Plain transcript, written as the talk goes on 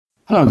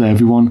Hello there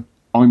everyone,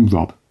 I'm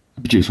Rob,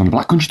 a producer on the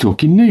Black Country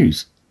Talking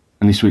News,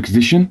 and this week's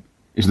edition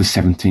is the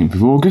 17th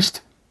of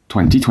August,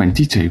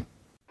 2022.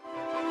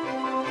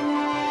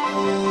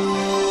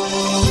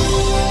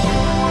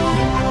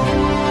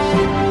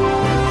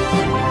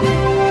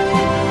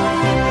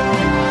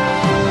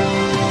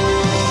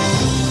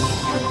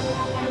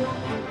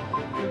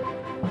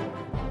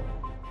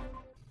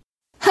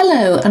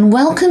 Hello and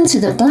welcome to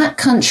the Black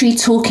Country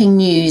Talking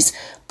News,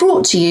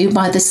 brought to you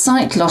by the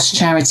sight loss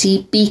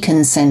charity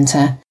Beacon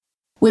Centre.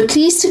 We're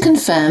pleased to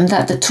confirm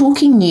that the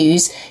Talking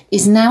News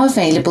is now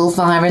available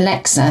via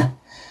Alexa.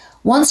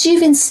 Once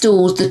you've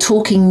installed the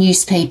Talking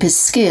Newspapers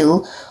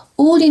skill,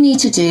 all you need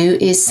to do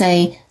is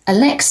say,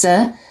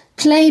 "Alexa,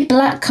 play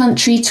Black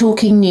Country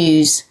Talking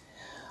News."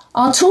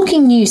 Our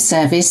Talking News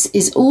service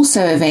is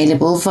also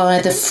available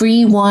via the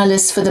free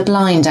Wireless for the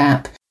Blind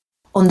app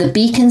on the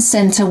Beacon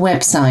Centre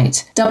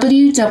website,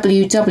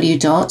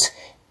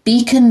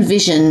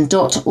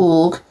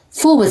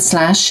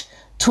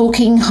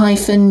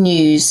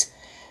 www.beaconvision.org/talking-news,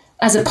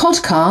 as a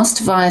podcast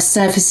via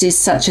services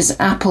such as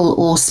Apple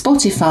or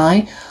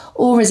Spotify,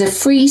 or as a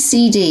free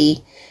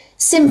CD.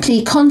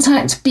 Simply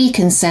contact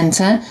Beacon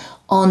Centre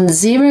on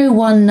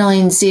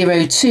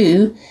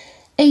 01902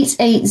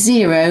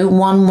 880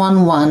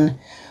 111.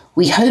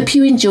 We hope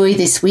you enjoy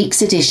this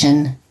week's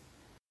edition.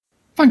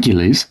 Thank you,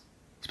 Liz.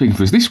 Speaking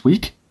for us this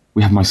week,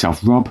 we have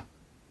myself, Rob,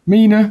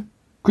 Mina,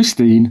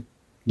 Christine,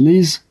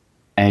 Liz,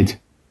 Ed,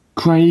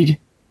 Craig,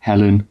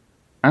 Helen,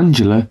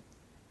 Angela,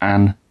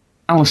 Anne,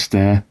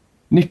 Alistair,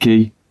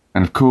 Nikki,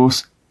 and of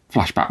course,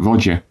 Flashback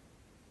Roger.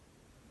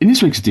 In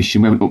this week's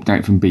edition, we have an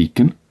update from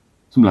Beacon,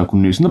 some local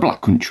news from the Black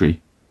Country,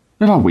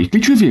 we have our weekly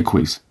trivia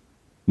quiz,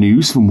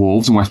 news from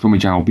Wolves and West Brom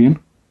Albion,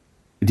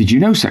 a Did You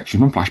Know section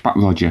from Flashback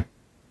Roger,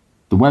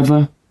 the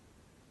weather,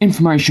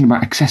 information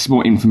about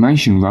accessible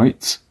information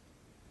rights,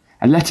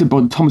 a letter by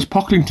the Thomas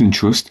Pilkington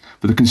Trust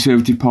for the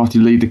Conservative Party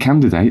leader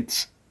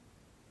candidates,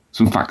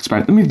 some facts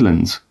about the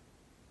Midlands,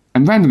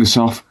 and rounding us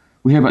off,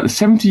 we hear about the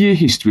 70-year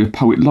history of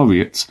poet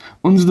laureates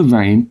under the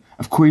reign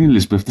of Queen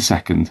Elizabeth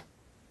II.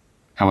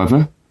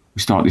 However, we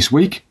start this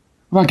week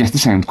with our Guess the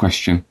Sound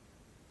question.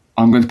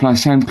 I'm going to play a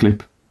sound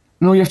clip,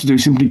 and all you have to do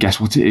is simply guess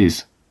what it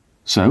is.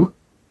 So,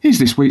 here's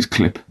this week's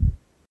clip.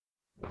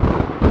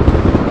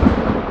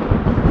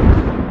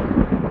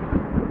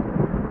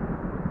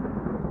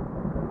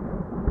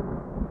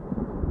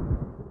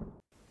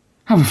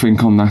 Have a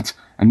think on that,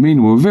 and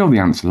Mina will reveal the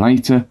answer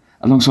later,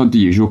 alongside the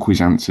usual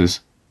quiz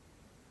answers.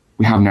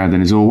 We have now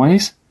then, as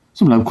always,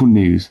 some local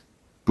news,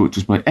 brought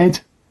to us by Ed,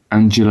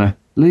 Angela,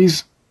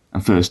 Liz,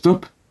 and first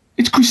up,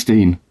 it's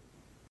Christine.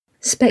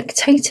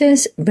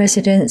 Spectators,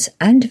 residents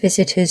and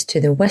visitors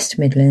to the West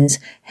Midlands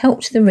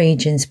helped the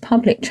region's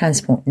public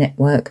transport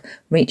network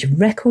reach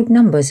record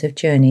numbers of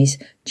journeys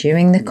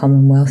during the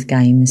Commonwealth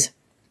Games.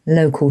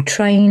 Local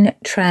train,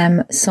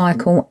 tram,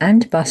 cycle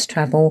and bus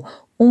travel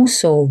all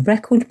saw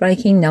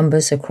record-breaking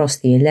numbers across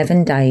the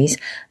 11 days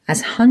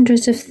as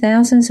hundreds of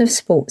thousands of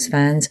sports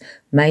fans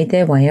made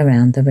their way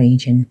around the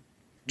region.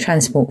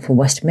 Transport for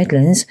West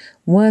Midlands,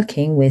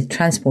 working with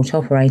transport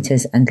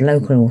operators and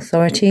local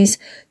authorities,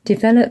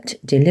 developed,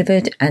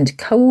 delivered and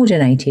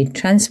coordinated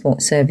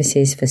transport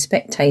services for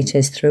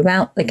spectators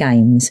throughout the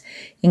Games,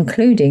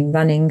 including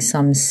running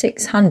some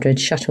 600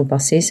 shuttle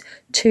buses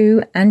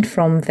to and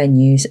from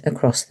venues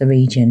across the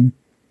region.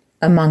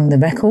 Among the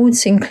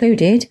records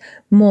included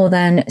more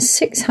than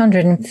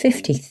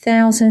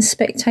 650,000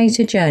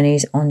 spectator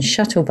journeys on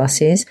shuttle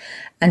buses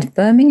and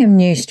Birmingham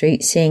New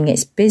Street seeing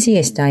its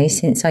busiest day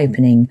since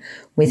opening,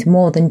 with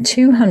more than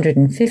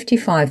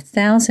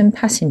 255,000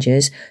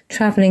 passengers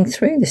travelling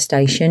through the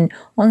station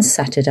on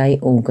Saturday,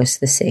 August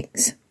the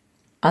 6th.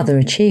 Other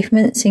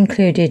achievements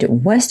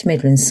included West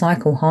Midlands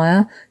Cycle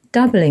Hire,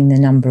 doubling the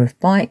number of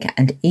bike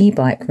and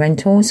e-bike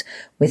rentals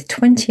with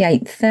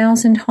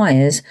 28,000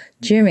 hires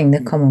during the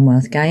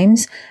Commonwealth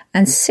Games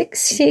and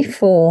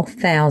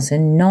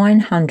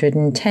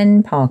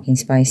 64,910 parking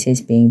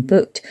spaces being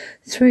booked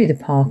through the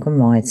Park and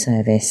Ride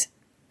service.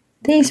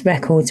 These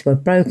records were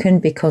broken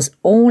because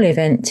all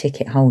event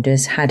ticket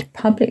holders had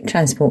public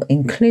transport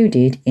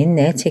included in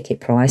their ticket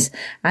price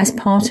as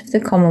part of the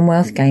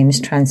Commonwealth Games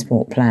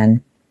transport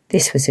plan.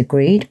 This was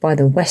agreed by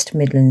the West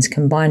Midlands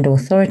Combined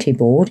Authority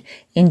Board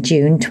in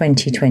June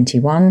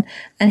 2021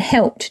 and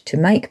helped to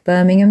make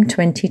Birmingham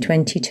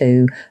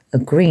 2022 a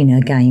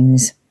greener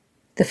Games.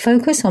 The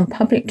focus on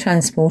public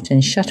transport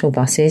and shuttle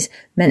buses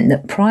meant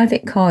that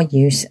private car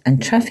use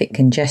and traffic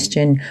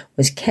congestion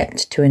was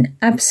kept to an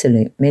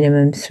absolute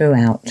minimum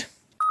throughout.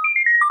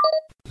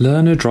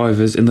 Learner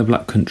drivers in the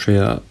Black Country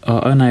are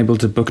unable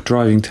to book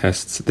driving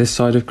tests this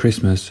side of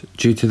Christmas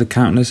due to the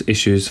countless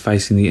issues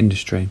facing the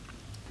industry.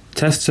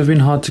 Tests have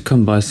been hard to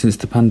come by since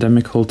the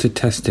pandemic halted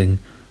testing,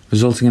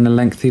 resulting in a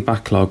lengthy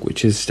backlog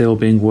which is still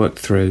being worked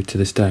through to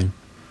this day.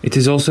 It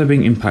is also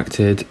being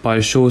impacted by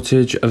a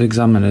shortage of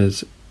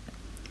examiners.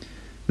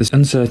 This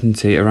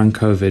uncertainty around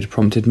COVID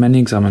prompted many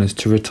examiners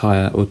to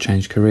retire or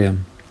change career.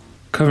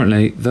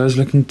 Currently, those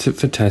looking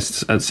for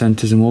tests at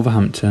centres in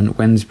Wolverhampton,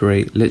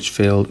 Wednesbury,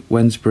 Lichfield,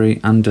 Wednesbury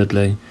and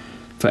Dudley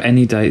for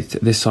any date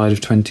this side of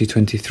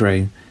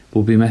 2023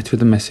 will be met with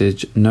the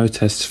message "no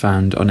tests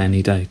found on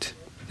any date."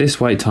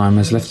 This wait time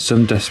has left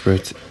some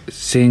desperate,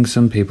 seeing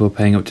some people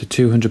paying up to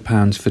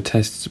 £200 for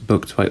tests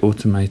booked by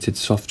automated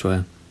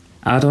software.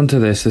 Add on to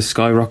this the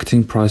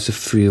skyrocketing price of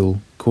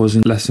fuel,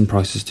 causing lesson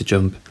prices to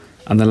jump,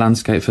 and the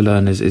landscape for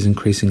learners is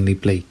increasingly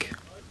bleak.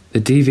 The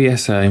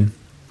DVSA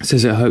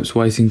says it hopes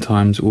waiting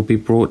times will be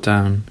brought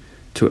down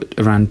to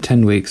around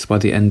 10 weeks by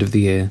the end of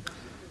the year,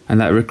 and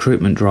that a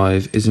recruitment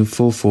drive is in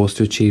full force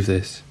to achieve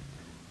this.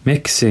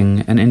 Mick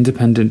Singh, an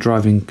independent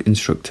driving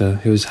instructor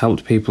who has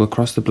helped people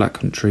across the Black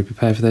Country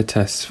prepare for their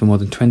tests for more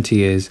than 20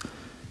 years,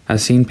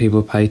 has seen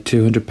people pay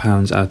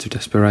 £200 out of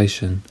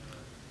desperation.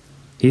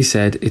 He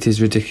said, "It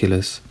is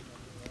ridiculous.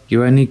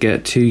 You only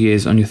get 2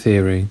 years on your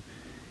theory.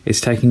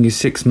 It's taking you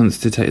 6 months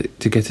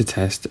to get a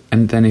test,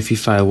 and then if you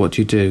fail, what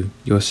do?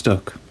 You are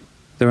stuck.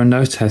 There are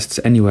no tests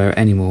anywhere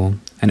anymore,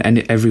 and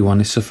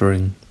everyone is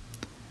suffering.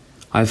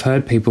 I've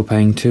heard people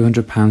paying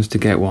 £200 to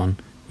get one,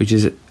 which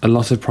is a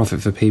lot of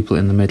profit for people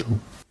in the middle."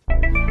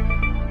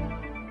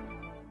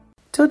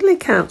 Dudley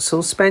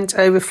Council spent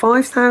over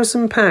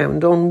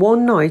 £5,000 on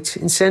one night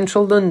in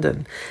central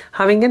London,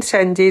 having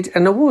attended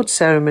an awards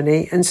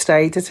ceremony and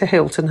stayed at a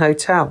Hilton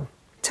hotel.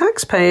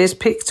 Taxpayers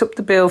picked up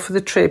the bill for the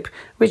trip,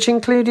 which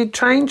included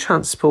train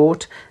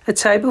transport, a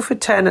table for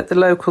 10 at the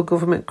local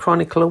Government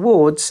Chronicle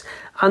Awards,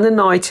 and a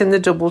night in the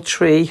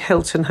Doubletree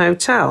Hilton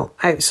Hotel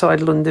outside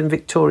London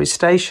Victoria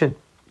Station.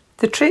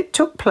 The trip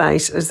took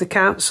place as the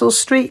council's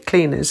street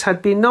cleaners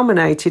had been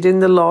nominated in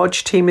the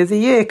Large Team of the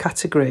Year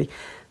category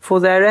for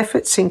their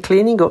efforts in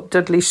cleaning up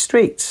Dudley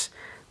streets,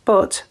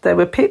 but they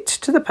were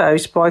pipped to the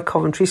post by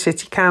Coventry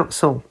City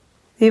Council.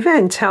 The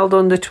event, held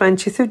on the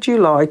 20th of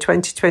July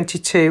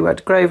 2022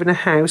 at Grosvenor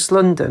House,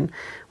 London,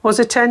 was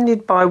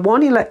attended by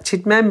one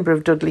elected member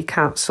of Dudley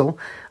Council,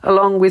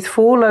 along with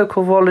 4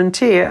 local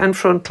volunteer and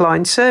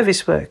frontline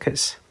service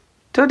workers.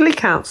 Dudley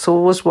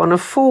Council was one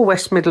of 4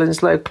 West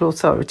Midlands local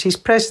authorities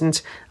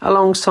present,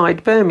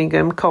 alongside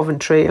Birmingham,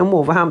 Coventry and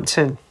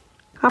Wolverhampton.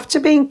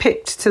 After being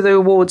pipped to the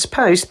awards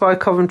post by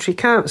Coventry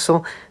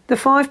Council, the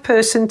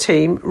 5-person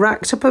team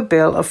racked up a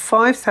bill of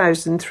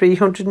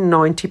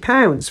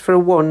 £5,390 for a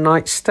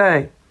one-night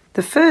stay.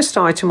 The first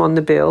item on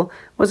the bill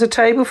was a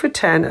table for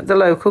 10 at the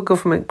local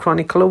Government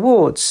Chronicle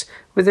Awards,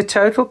 with a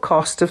total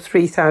cost of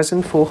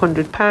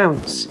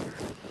 £3,400.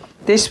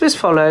 This was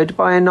followed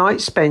by a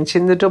night spent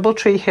in the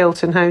Doubletree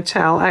Hilton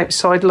Hotel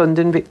outside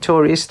London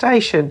Victoria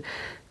Station,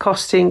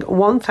 costing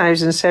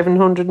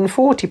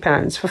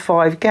 £1,740 for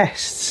 5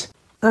 guests.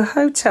 A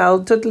hotel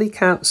Dudley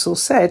Council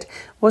said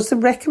was the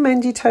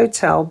recommended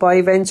hotel by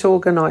event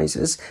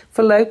organisers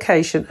for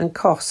location and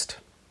cost.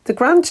 The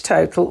grand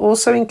total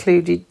also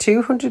included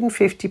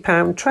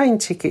 £250 train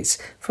tickets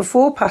for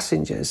 4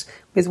 passengers,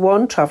 with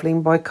 1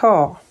 travelling by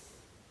car.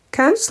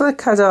 Councillor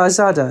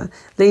Kadarzada,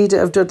 leader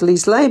of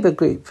Dudley's Labour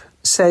group,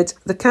 said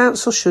the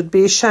council should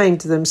be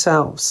ashamed of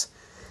themselves.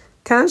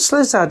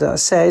 Councillor Zada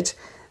said,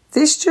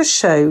 "This just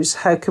shows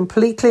how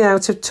completely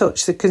out of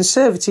touch the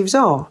Conservatives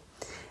are.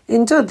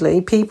 In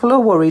Dudley, people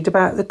are worried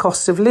about the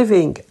cost of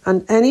living,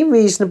 and any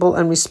reasonable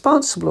and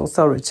responsible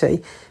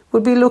authority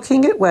would be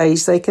looking at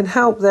ways they can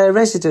help their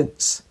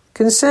residents.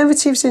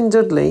 Conservatives in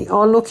Dudley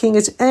are looking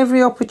at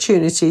every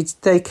opportunity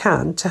they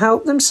can to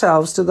help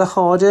themselves to the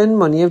hard-earned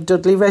money of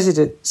Dudley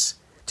residents.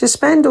 To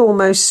spend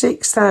almost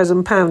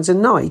 £6,000 a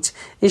night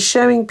is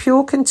showing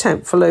pure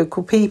contempt for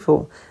local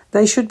people.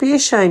 They should be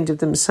ashamed of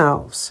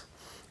themselves.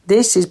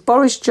 This is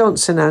Boris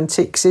Johnson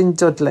antics in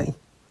Dudley."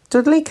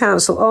 Dudley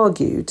Council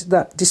argued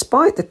that,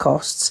 despite the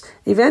costs,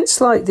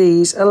 events like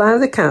these allow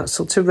the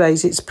council to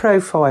raise its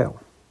profile.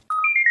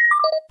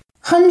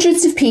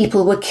 Hundreds of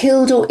people were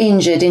killed or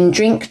injured in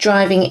drink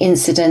driving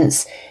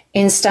incidents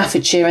in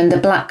Staffordshire and the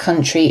Black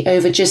Country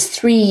over just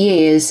 3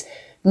 years,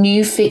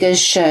 new figures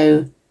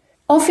show.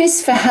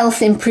 Office for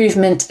Health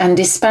Improvement and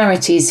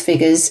Disparities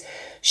figures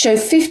show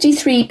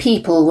 53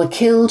 people were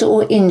killed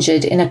or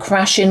injured in a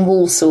crash in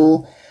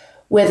Walsall,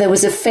 where there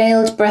was a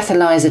failed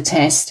breathalyser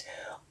test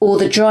or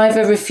the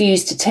driver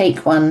refused to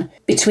take one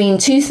between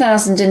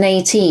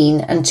 2018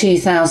 and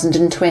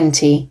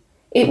 2020.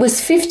 It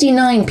was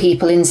 59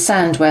 people in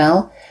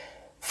Sandwell,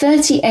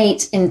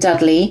 38 in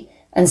Dudley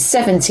and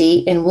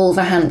 70 in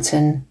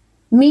Wolverhampton.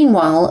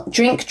 Meanwhile,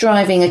 drink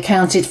driving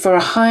accounted for a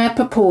higher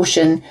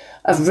proportion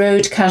of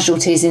road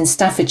casualties in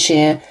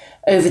Staffordshire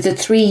over the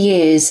 3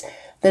 years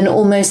than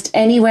almost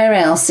anywhere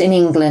else in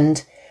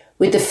England,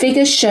 with the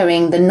figures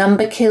showing the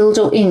number killed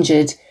or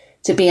injured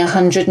to be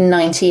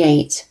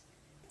 198.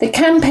 The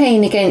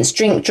campaign against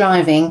drink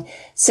driving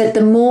said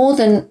the more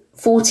than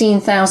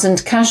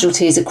 14,000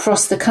 casualties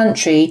across the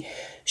country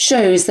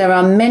shows there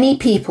are many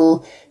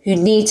people who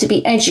need to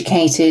be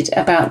educated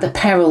about the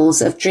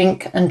perils of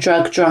drink and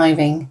drug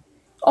driving.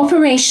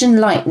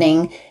 Operation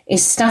Lightning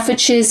is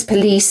Staffordshire's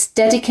police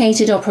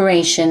dedicated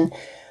operation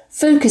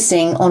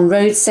focusing on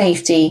road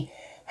safety,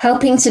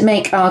 helping to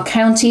make our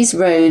county's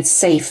roads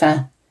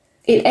safer.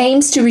 It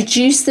aims to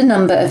reduce the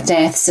number of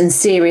deaths and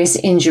serious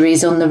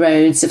injuries on the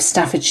roads of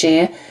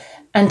Staffordshire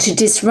and to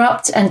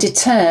disrupt and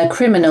deter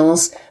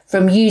criminals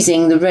from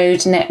using the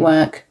road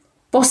network.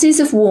 Bosses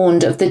have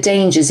warned of the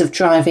dangers of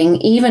driving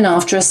even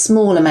after a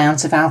small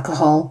amount of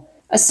alcohol.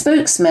 A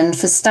spokesman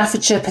for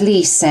Staffordshire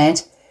Police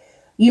said,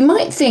 "You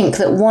might think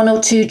that 1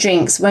 or 2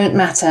 drinks won't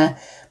matter,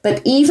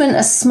 but even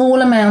a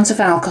small amount of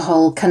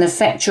alcohol can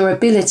affect your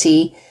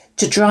ability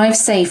to drive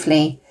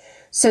safely.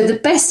 So the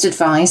best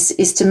advice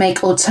is to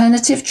make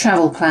alternative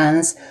travel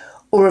plans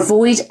or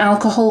avoid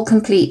alcohol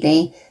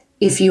completely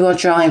if you are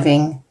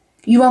driving.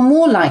 You are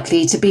more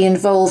likely to be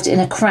involved in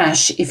a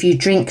crash if you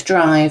drink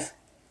drive.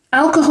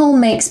 Alcohol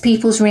makes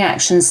people's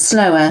reactions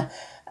slower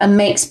and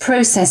makes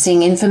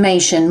processing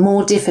information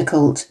more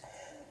difficult.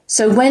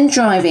 So when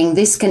driving,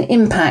 this can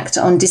impact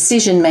on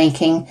decision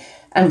making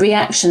and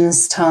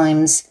reactions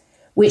times,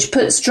 which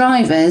puts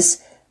drivers,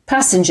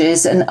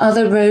 passengers and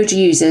other road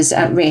users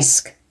at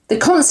risk. The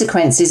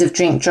consequences of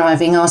drink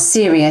driving are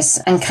serious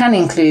and can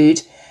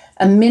include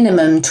a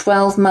minimum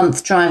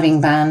 12-month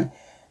driving ban,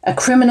 a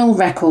criminal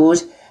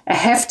record, a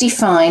hefty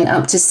fine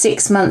up to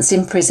 6 months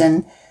in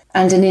prison,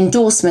 and an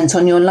endorsement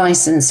on your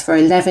licence for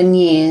 11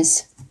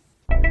 years.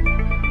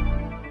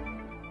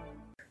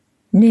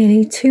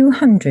 Nearly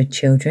 200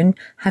 children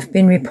have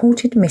been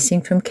reported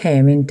missing from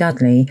care in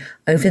Dudley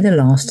over the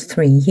last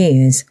 3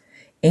 years,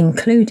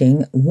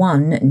 including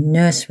 1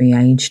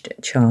 nursery-aged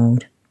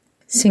child.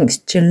 Since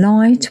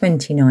July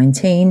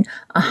 2019,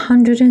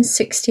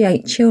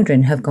 168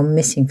 children have gone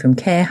missing from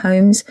care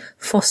homes,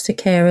 foster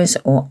carers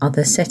or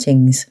other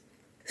settings.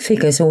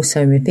 Figures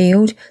also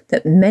revealed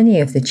that many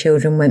of the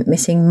children went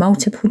missing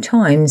multiple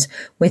times,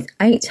 with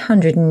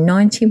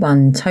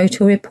 891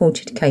 total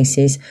reported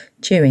cases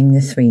during the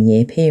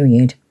 3-year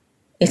period.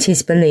 It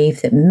is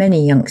believed that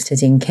many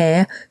youngsters in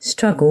care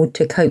struggled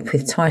to cope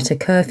with tighter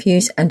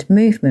curfews and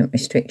movement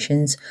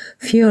restrictions,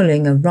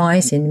 fueling a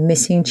rise in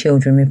missing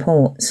children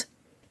reports.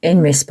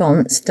 In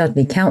response,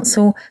 Dudley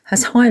Council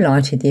has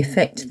highlighted the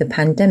effect the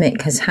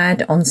pandemic has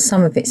had on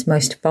some of its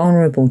most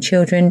vulnerable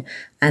children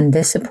and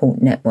their support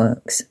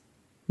networks.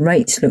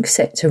 Rates look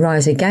set to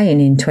rise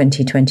again in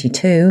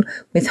 2022,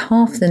 with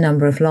half the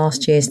number of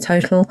last year's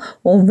total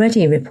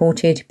already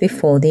reported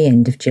before the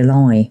end of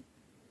July.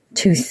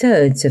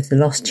 2/3 of the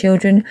lost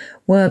children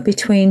were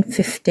between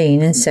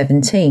 15 and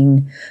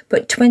 17,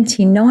 but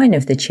 29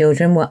 of the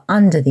children were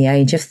under the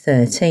age of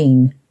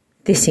 13.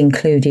 This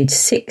included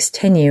 6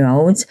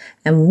 10-year-olds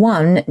and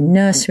 1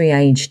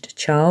 nursery-aged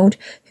child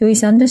who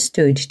is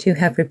understood to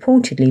have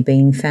reportedly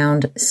been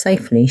found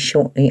safely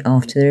shortly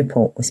after the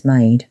report was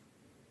made.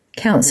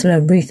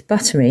 Councillor Ruth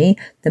Buttery,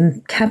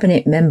 the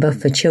Cabinet Member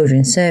for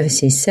Children's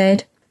Services,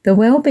 said, "The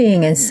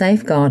well-being and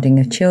safeguarding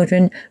of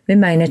children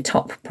remain a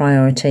top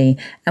priority,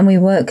 and we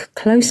work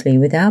closely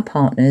with our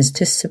partners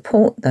to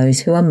support those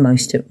who are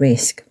most at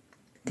risk."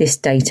 This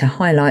data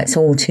highlights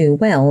all too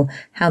well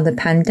how the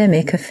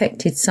pandemic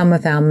affected some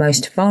of our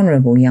most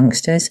vulnerable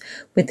youngsters,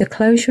 with the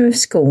closure of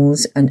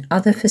schools and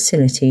other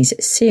facilities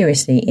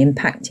seriously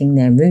impacting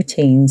their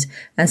routines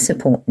and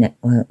support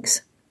networks.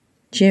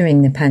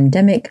 During the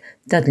pandemic,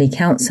 Dudley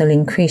Council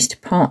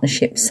increased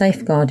partnership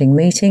safeguarding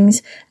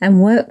meetings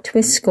and worked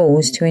with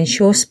schools to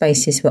ensure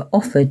spaces were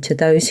offered to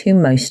those who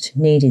most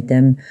needed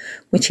them,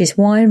 which is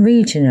why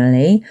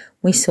regionally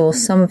we saw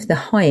some of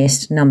the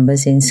highest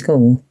numbers in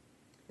school.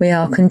 We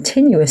are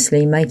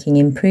continuously making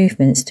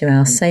improvements to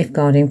our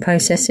safeguarding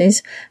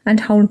processes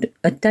and hold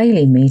a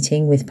daily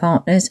meeting with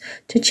partners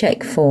to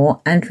check for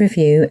and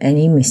review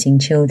any missing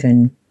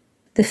children.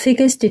 The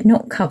figures did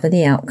not cover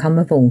the outcome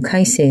of all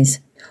cases,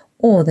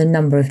 or the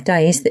number of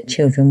days that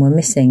children were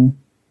missing.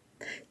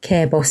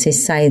 Care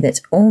bosses say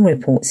that all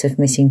reports of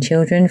missing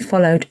children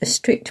followed a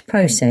strict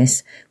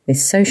process, with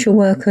social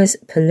workers,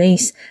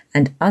 police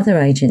and other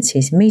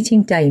agencies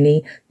meeting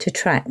daily to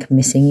track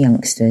missing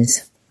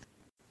youngsters.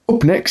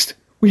 Up next,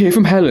 we hear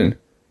from Helen,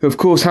 who of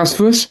course has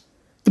for us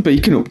the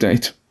Beacon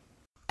update.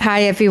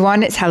 Hi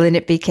everyone, it's Helen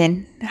at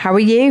Beacon. How are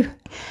you?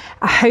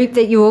 I hope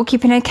that you're all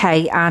keeping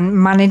okay and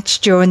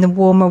managed during the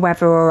warmer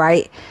weather all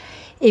right.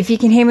 If you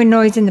can hear a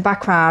noise in the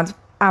background,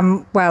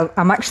 I'm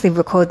actually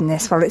recording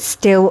this while it's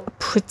still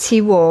pretty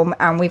warm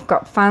and we've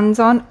got fans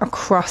on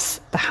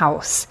across the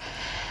house.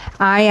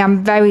 I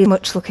am very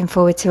much looking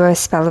forward to a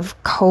spell of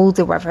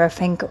colder weather, I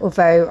think,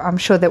 although I'm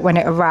sure that when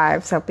it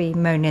arrives, I'll be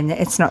moaning that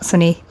it's not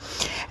sunny.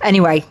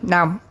 Anyway,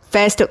 now,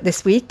 first up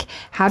this week,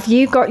 have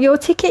you got your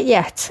ticket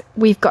yet?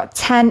 We've got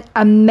 10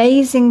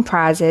 amazing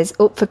prizes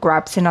up for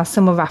grabs in our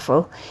summer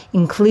raffle,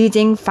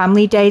 including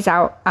family days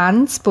out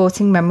and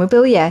sporting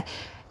memorabilia.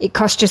 It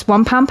costs just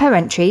 £1 per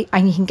entry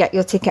and you can get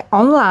your ticket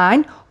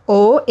online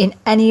or in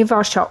any of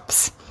our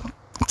shops.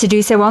 To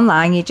do so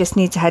online, you just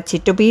need to head to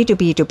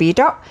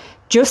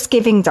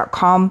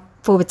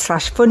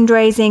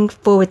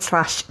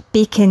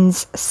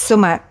www.justgiving.com/fundraising/Beacons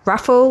Summer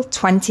Raffle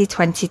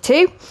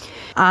 2022.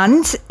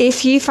 And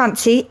if you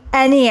fancy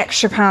any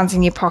extra pounds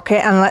in your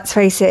pocket, and let's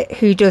face it,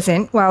 who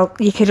doesn't? Well,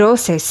 you could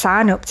also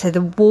sign up to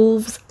the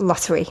Wolves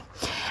lottery.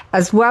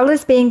 As well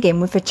as being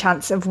in with a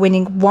chance of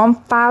winning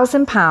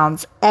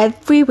 £1,000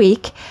 every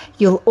week,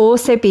 you'll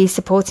also be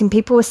supporting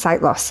people with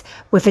sight loss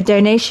with a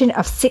donation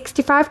of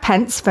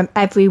 65p from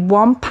every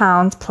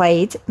 £1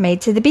 played made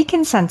to the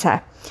Beacon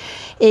Centre.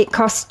 It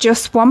costs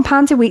just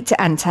 £1 a week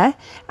to enter,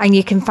 and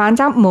you can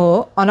find out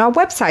more on our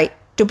website,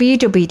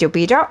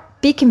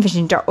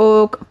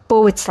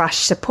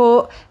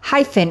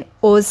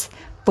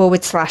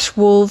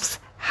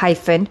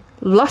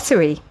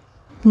 www.beaconvision.org/support-us/wolves-lottery.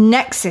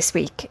 Next this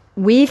week,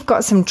 we've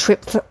got some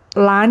trips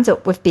lined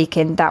up with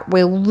Beacon that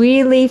will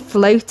really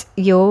float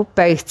your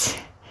boat.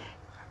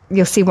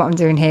 You'll see what I'm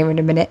doing here in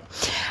a minute.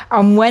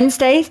 On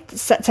Wednesday,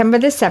 September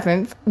the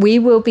 7th, we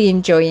will be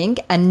enjoying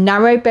a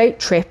narrowboat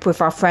trip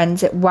with our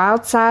friends at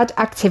Wildside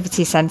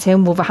Activity Centre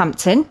in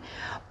Wolverhampton,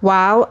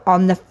 while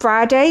on the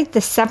Friday,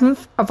 the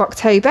 7th of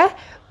October,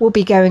 we'll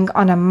be going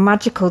on a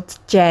magical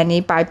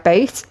journey by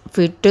boat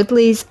through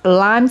Dudley's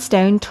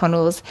limestone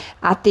tunnels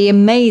at the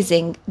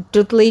amazing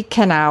Dudley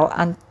Canal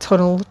and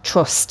Tunnel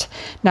Trust.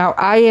 Now,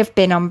 I have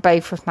been on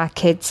both with my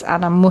kids,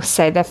 and I must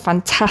say they're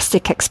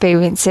fantastic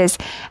experiences.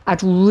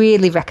 I'd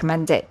really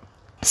recommend it.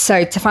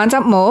 So to find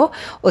out more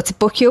or to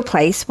book your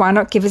place, why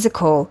not give us a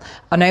call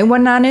on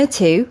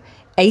 01902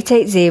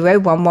 880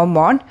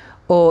 111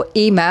 or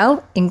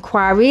email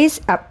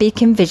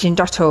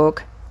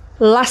inquiries@beaconvision.org.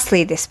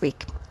 Lastly this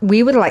week,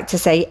 we would like to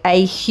say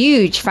a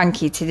huge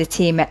thank you to the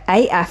team at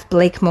AF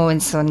Blakemore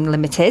 & Son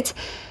Limited,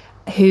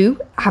 who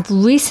have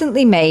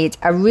recently made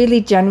a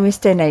really generous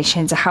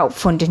donation to help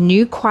fund a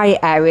new quiet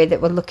area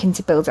that we're looking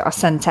to build at our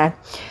centre.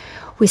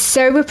 We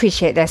so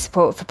appreciate their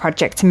support of the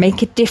project to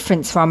make a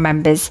difference for our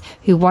members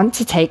who want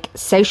to take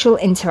social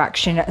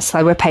interaction at a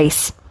slower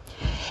pace.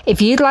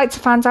 If you'd like to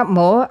find out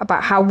more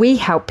about how we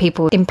help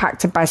people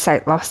impacted by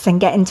sight loss, then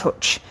get in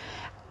touch.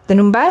 The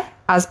number,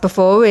 as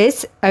before,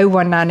 is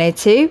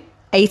 01902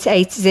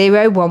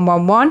 880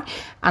 111,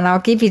 and I'll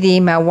give you the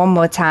email one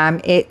more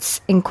time.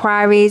 It's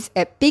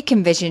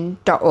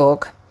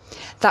inquiries@beaconvision.org.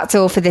 That's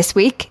all for this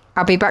week.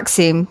 I'll be back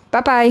soon.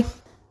 Bye-bye.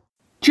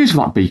 Cheers for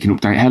that Beacon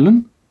update,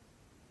 Helen.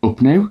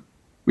 Up now,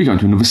 we go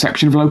into another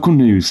section of local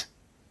news.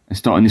 And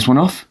starting this one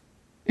off,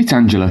 it's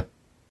Angela.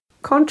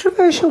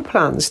 Controversial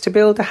plans to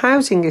build a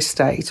housing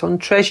estate on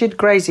treasured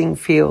grazing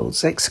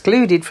fields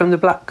excluded from the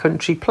Black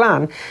Country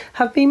Plan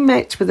have been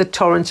met with a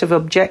torrent of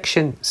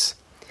objections.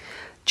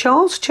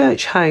 Charles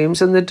Church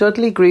Homes and the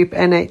Dudley Group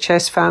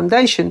NHS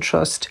Foundation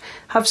Trust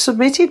have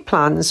submitted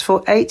plans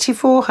for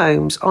 84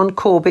 homes on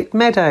Corbett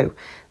Meadow,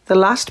 the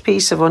last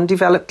piece of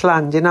undeveloped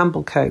land in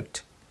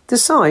Amblecote. The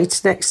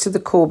site next to the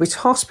Corbett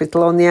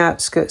Hospital on the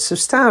outskirts of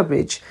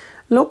Stourbridge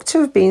looked to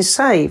have been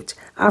saved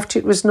after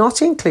it was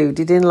not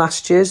included in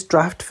last year's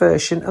draft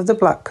version of the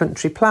Black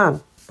Country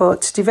Plan.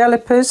 But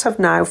developers have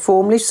now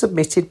formally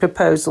submitted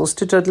proposals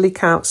to Dudley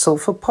Council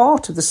for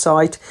part of the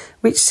site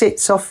which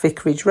sits off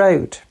Vicarage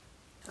Road.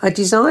 A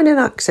design and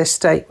access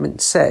statement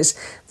says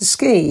the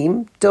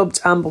scheme, dubbed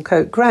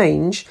Amblecote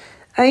Grange,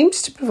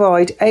 aims to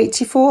provide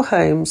 84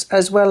 homes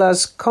as well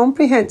as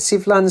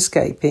comprehensive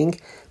landscaping,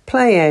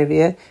 play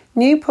area,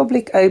 new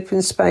public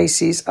open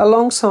spaces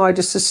alongside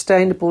a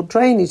sustainable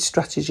drainage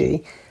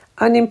strategy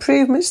and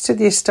improvements to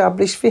the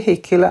established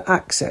vehicular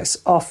access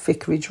off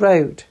Vicarage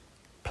Road.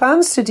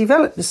 Plans to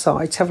develop the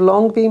site have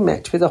long been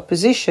met with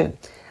opposition,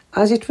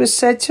 as it was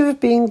said to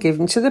have been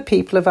given to the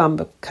people of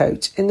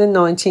Amblecote in the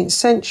 19th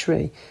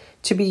century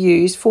to be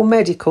used for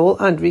medical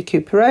and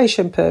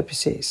recuperation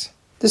purposes.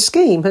 The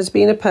scheme has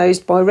been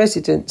opposed by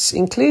residents,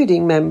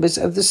 including members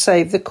of the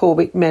Save the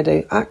Corbett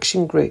Meadow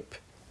Action Group.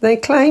 They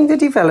claim the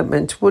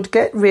development would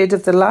get rid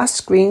of the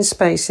last green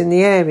space in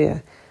the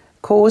area,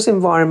 cause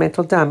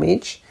environmental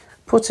damage,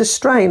 put a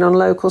strain on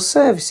local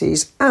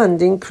services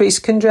and increase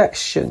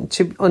congestion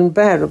to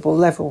unbearable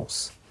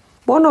levels.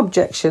 One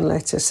objection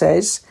letter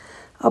says,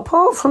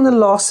 apart from the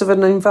loss of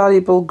an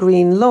invaluable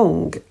green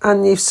lung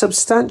and the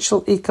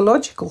substantial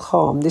ecological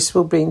harm this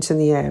will bring to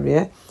the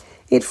area,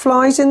 it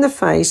flies in the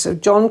face of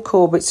John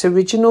Corbett's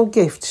original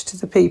gift to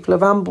the people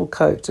of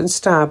Amblecote and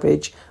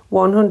Stourbridge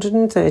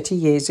 130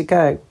 years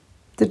ago.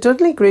 The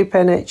Dudley Group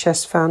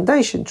NHS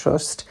Foundation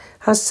Trust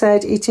has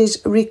said it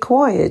is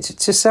required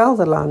to sell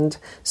the land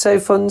so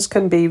funds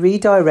can be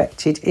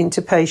redirected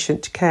into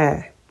patient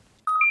care.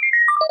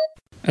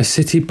 A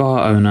city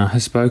bar owner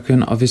has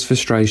spoken of his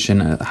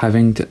frustration at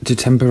having to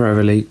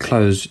temporarily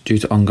close due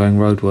to ongoing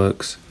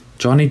roadworks.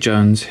 Johnny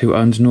Jones, who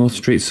owns North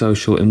Street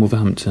Social in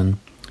Wolverhampton,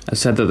 has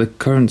said that the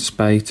current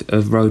spate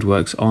of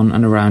roadworks on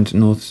and around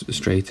North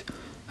Street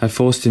have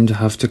forced him to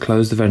have to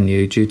close the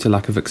venue due to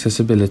lack of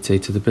accessibility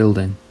to the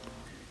building.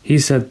 He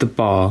said the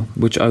bar,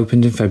 which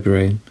opened in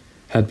February,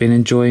 had been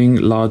enjoying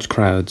large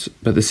crowds,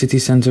 but the city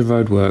centre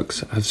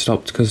roadworks have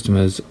stopped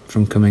customers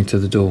from coming to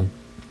the door.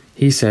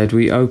 He said,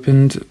 we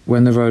opened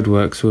when the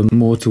roadworks were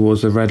more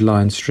towards the Red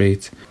Lion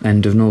Street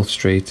end of North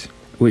Street,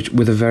 which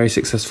with a very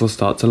successful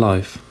start to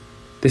life.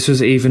 This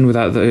was even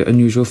without the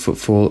unusual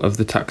footfall of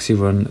the taxi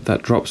run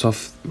that drops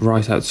off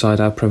right outside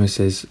our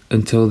premises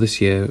until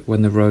this year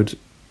when the road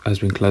has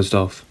been closed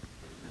off.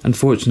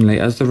 Unfortunately,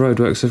 as the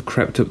roadworks have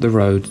crept up the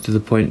road to the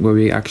point where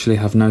we actually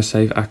have no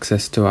safe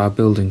access to our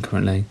building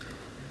currently,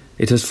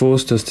 it has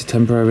forced us to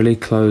temporarily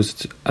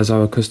close as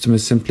our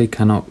customers simply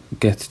cannot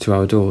get to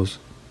our doors.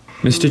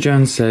 Mr.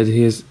 Jones said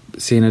he has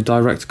seen a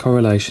direct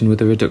correlation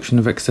with a reduction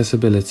of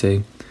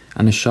accessibility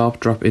and a sharp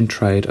drop in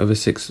trade over a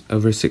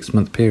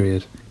 6-month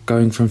period,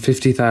 going from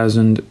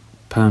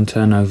 £50,000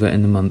 turnover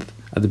in the month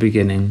at the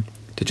beginning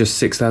to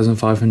just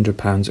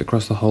 £6,500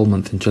 across the whole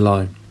month in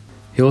July.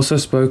 He also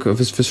spoke of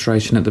his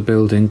frustration at the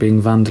building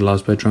being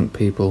vandalised by drunk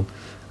people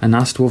and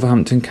asked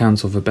Wolverhampton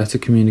Council for better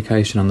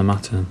communication on the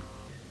matter.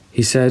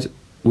 He said,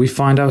 "We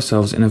find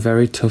ourselves in a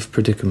very tough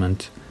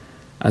predicament,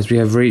 as we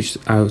have reached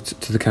out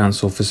to the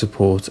council for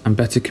support and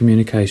better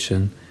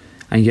communication,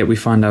 and yet we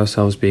find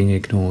ourselves being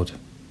ignored.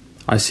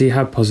 I see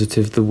how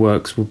positive the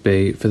works will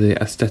be for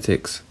the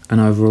aesthetics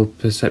and overall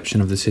perception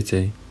of the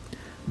city,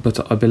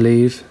 but I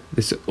believe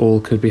this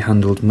all could be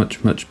handled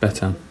much, much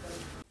better."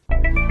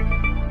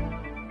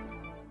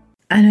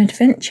 An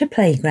adventure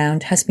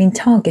playground has been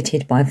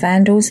targeted by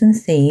vandals and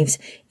thieves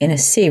in a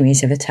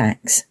series of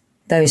attacks.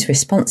 Those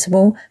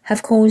responsible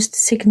have caused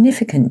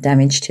significant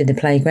damage to the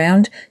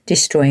playground,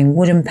 destroying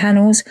wooden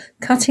panels,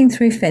 cutting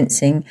through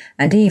fencing,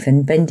 and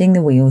even bending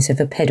the wheels of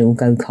a pedal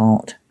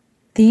go-kart.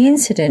 The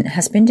incident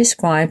has been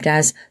described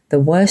as the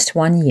worst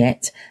one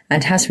yet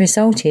and has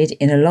resulted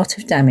in a lot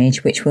of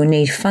damage which will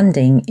need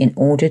funding in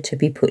order to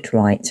be put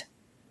right.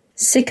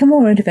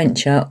 Sycamore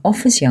Adventure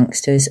offers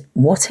youngsters,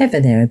 whatever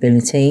their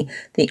ability,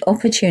 the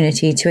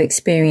opportunity to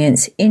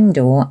experience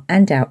indoor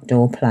and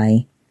outdoor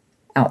play.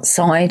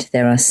 Outside,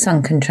 there are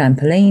sunken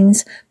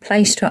trampolines,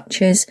 play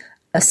structures,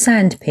 a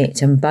sand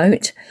pit and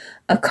boat,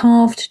 a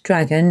carved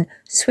dragon,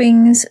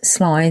 swings,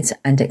 slides,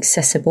 and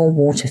accessible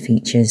water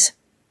features.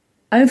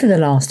 Over the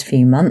last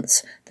few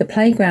months, the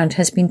playground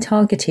has been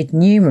targeted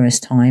numerous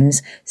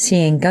times,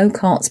 seeing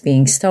go-karts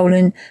being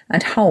stolen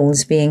and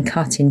holes being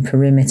cut in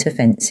perimeter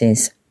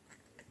fences.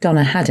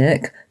 Donna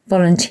Haddock,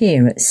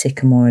 volunteer at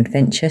Sycamore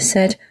Adventure,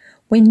 said,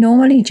 "We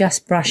normally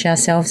just brush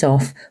ourselves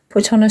off,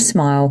 put on a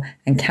smile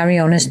and carry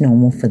on as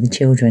normal for the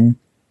children.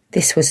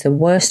 This was the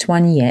worst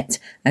one yet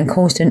and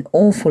caused an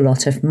awful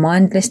lot of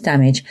mindless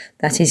damage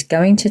that is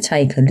going to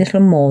take a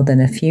little more than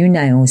a few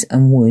nails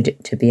and wood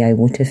to be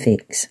able to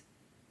fix."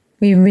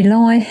 We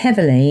rely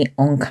heavily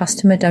on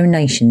customer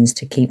donations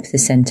to keep the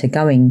centre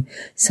going,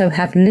 so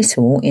have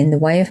little in the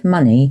way of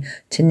money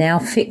to now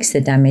fix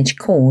the damage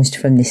caused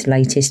from this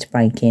latest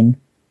break-in.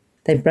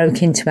 They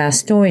broke into our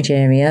storage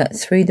area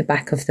through the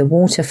back of the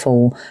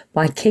waterfall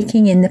by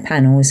kicking in the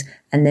panels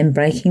and then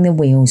breaking the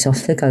wheels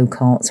off the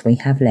go-karts we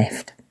have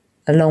left,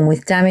 along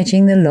with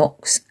damaging the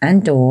locks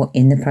and door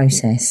in the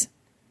process.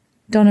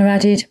 Donna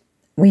added,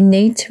 "We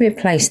need to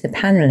replace the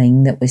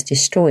panelling that was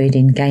destroyed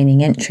in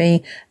gaining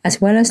entry,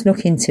 as well as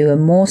look into a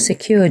more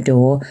secure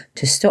door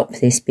to stop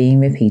this being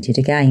repeated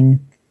again.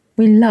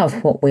 We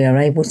love what we are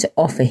able to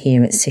offer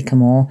here at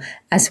Sycamore,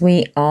 as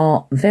we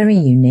are very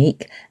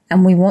unique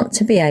and we want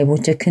to be able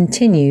to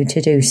continue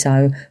to do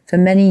so for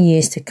many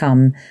years to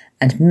come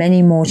and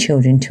many more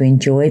children to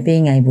enjoy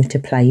being able to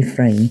play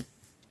free."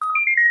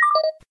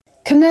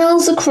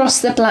 Canals across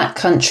the Black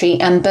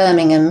Country and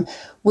Birmingham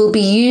will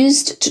be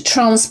used to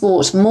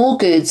transport more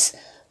goods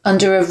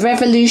under a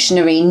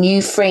revolutionary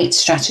new freight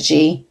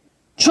strategy.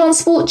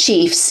 Transport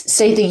chiefs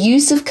say the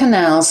use of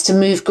canals to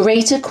move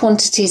greater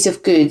quantities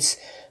of goods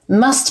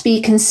must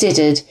be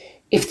considered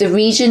if the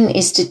region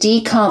is to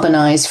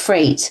decarbonise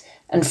freight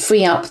and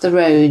free up the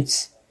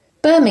roads.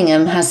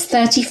 Birmingham has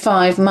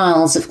 35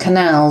 miles of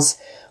canals,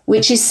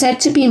 which is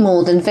said to be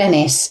more than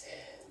Venice,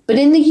 but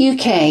in the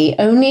UK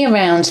only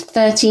around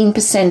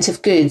 13%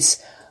 of goods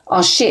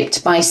are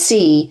shipped by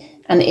sea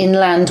and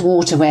inland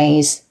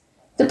waterways.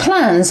 The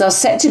plans are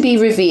set to be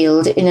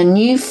revealed in a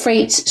new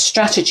freight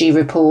strategy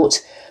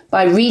report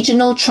by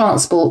regional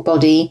transport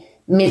body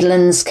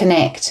Midlands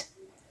Connect.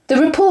 The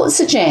report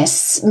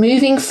suggests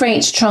moving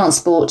freight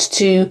transport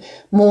to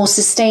more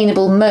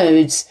sustainable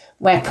modes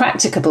where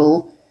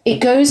practicable.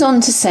 It goes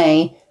on to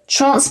say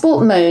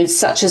transport modes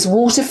such as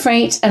water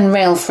freight and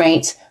rail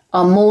freight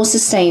are more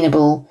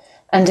sustainable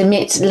and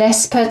emit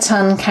less per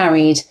tonne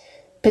carried,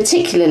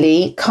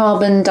 particularly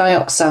carbon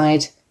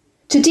dioxide.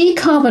 To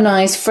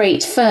decarbonise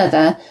freight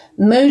further,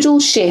 modal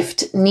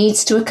shift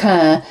needs to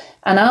occur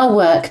and our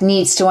work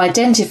needs to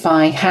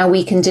identify how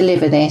we can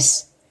deliver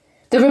this.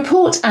 The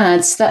report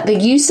adds that the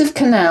use of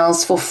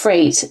canals for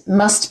freight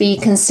must be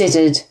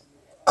considered.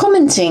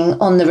 Commenting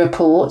on the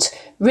report,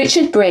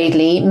 Richard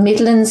Braidley,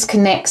 Midlands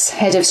Connect's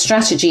head of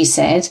strategy,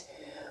 said,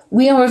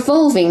 "We are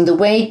evolving the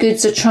way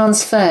goods are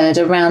transferred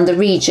around the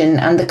region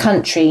and the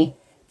country.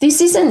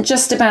 This isn't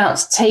just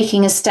about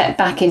taking a step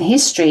back in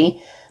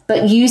history,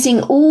 but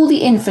using all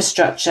the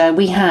infrastructure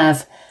we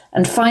have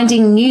and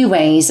finding new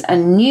ways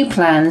and new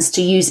plans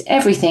to use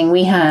everything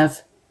we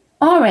have.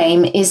 Our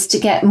aim is to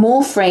get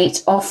more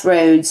freight off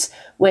roads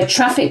where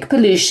traffic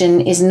pollution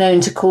is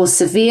known to cause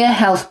severe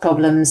health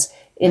problems,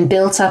 in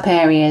built-up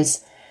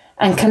areas,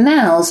 and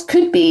canals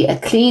could be a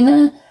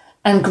cleaner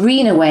and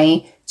greener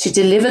way to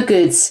deliver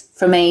goods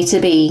from A to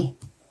B.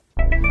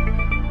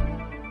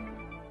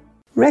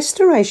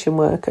 Restoration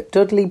work at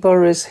Dudley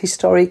Borough's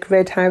historic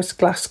Red House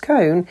glass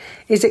cone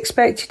is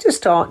expected to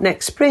start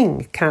next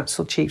spring,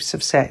 council chiefs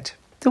have said.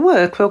 The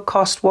work will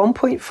cost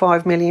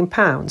 £1.5 million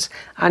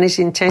and is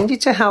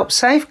intended to help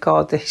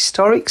safeguard the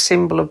historic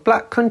symbol of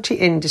black country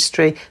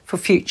industry for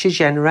future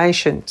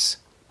generations.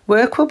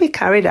 Work will be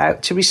carried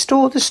out to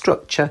restore the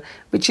structure,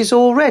 which is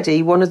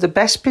already one of the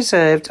best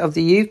preserved of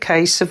the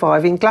UK's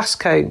surviving glass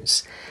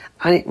cones,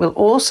 and it will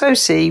also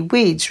see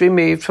weeds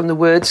removed from the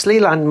Wordsley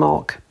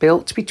landmark,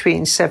 built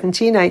between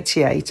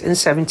 1788 and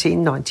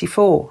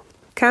 1794.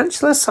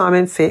 Councillor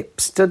Simon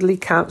Phipps, Dudley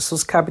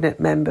Council's Cabinet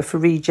Member for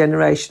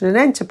Regeneration and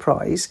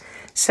Enterprise,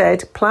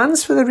 said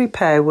plans for the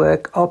repair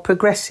work are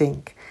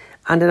progressing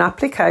and an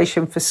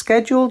application for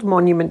scheduled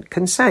monument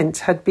consent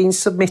had been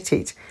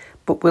submitted,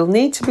 but will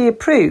need to be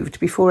approved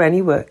before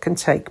any work can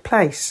take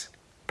place.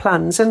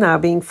 Plans are now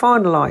being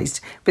finalised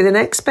with an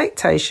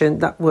expectation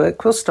that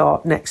work will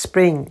start next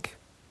spring.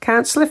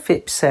 Councillor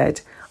Phipps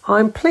said,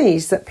 "I'm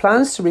pleased that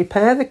plans to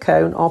repair the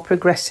cone are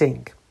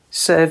progressing.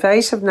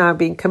 Surveys have now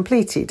been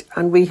completed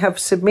and we have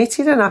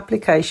submitted an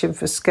application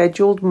for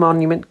scheduled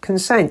monument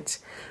consent,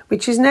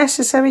 which is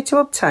necessary to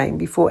obtain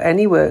before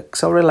any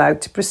works are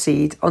allowed to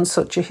proceed on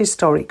such a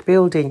historic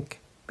building.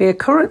 We are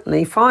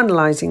currently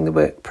finalising the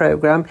work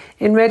programme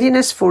in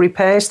readiness for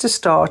repairs to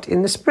start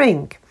in the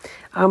spring,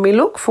 and we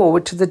look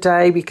forward to the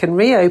day we can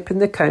reopen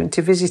the cone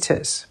to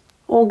visitors.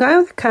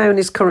 Although the cone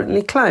is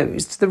currently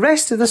closed, the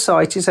rest of the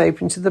site is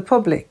open to the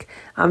public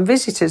and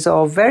visitors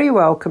are very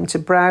welcome to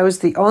browse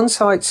the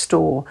on-site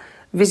store,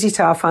 visit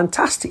our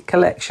fantastic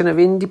collection of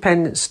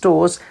independent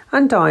stores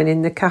and dine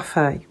in the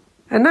cafe."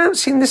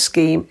 Announcing the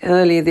scheme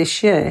earlier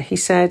this year, he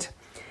said,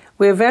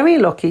 "We're very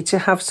lucky to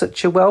have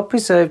such a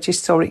well-preserved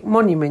historic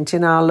monument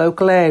in our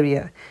local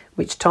area,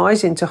 which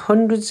ties into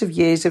hundreds of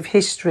years of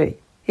history.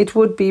 It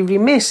would be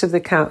remiss of the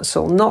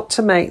council not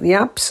to make the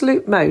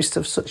absolute most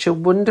of such a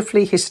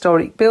wonderfully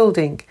historic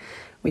building,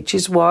 which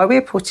is why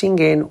we're putting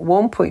in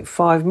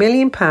 £1.5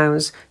 million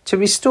to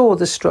restore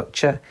the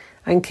structure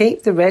and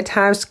keep the Red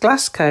House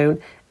glass cone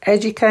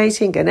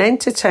educating and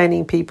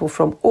entertaining people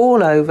from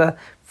all over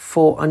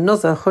for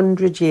another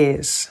 100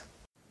 years."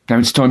 Now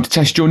it's time to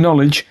test your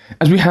knowledge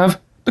as we have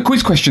the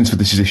quiz questions for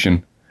this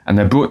edition, and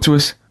they're brought to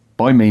us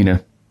by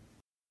Mina.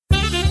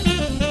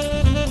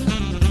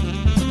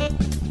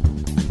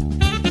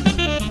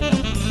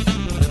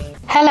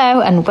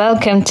 Hello and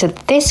welcome to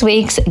this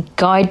week's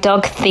guide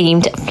dog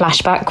themed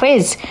flashback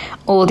quiz.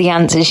 All the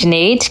answers you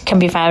need can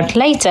be found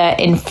later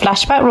in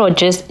Flashback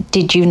Roger's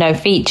Did You Know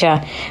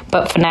feature.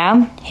 But for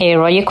now,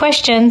 here are your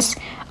questions.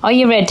 Are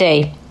you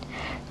ready?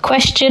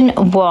 Question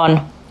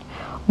 1.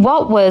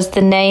 What was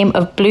the name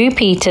of Blue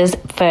Peter's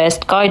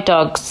first guide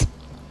dogs?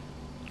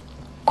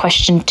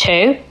 Question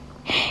 2.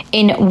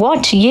 In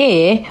what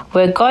year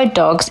were guide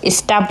dogs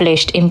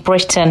established in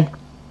Britain?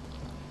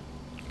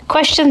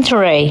 Question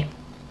 3.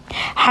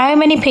 How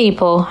many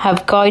people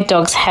have guide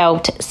dogs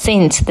helped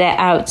since their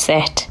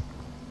outset?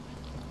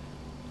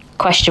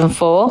 Question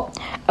 4.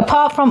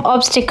 Apart from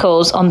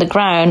obstacles on the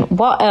ground,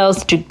 what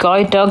else do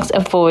guide dogs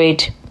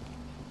avoid?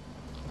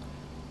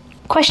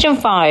 Question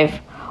 5.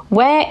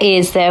 Where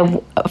is their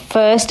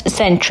 1st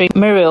century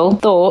mural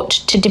thought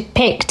to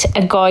depict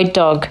a guide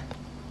dog?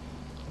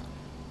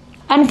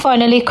 And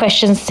finally,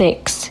 question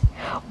 6.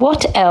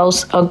 What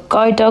else are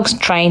guide dogs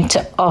trained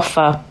to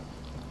offer?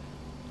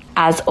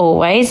 As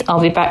always,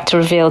 I'll be back to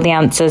reveal the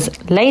answers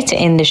later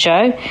in the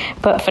show,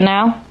 but for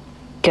now,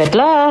 good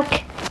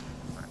luck!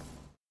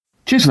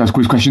 Cheers for those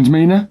quiz questions,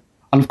 Mina.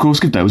 I'll of course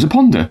give those a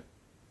ponder.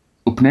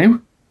 Up now,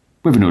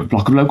 we have another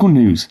block of local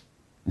news,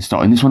 and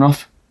starting this one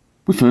off,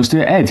 we first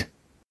hear Ed.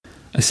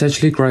 A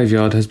Sedgley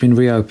graveyard has been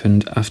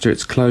reopened after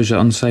its closure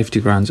on safety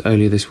grounds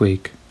earlier this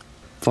week.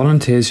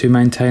 Volunteers who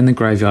maintain the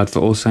graveyard for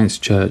All Saints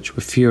Church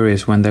were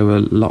furious when they were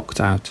locked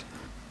out,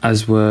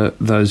 as were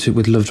those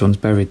with loved ones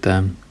buried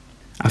there.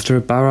 After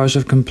a barrage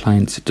of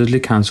complaints, Dudley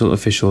Council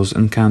officials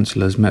and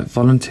councillors met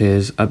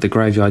volunteers at the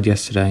graveyard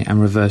yesterday and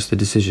reversed the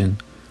decision.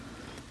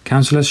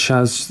 Councillor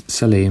Shaz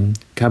Salim,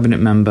 Cabinet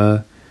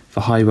Member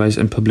for Highways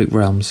and Public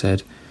Realm,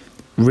 said,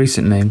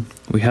 "Recently,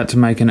 we had to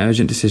make an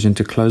urgent decision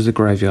to close the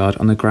graveyard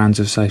on the grounds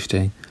of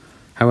safety.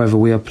 However,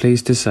 we are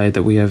pleased to say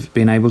that we have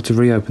been able to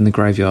reopen the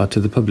graveyard to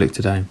the public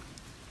today."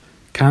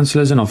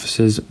 Councillors and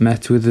officers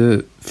met with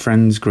the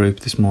Friends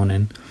group this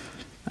morning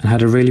and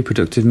had a really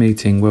productive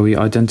meeting where we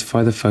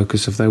identify the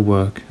focus of their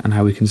work and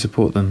how we can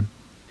support them.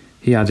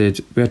 He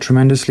added, "We are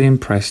tremendously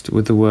impressed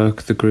with the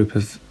work the group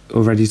have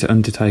already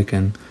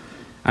undertaken,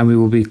 and we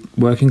will be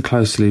working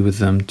closely with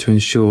them to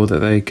ensure that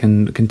they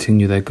can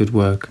continue their good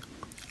work,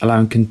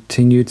 allowing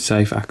continued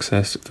safe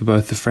access for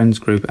both the Friends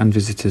group and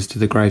visitors to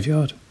the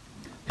graveyard."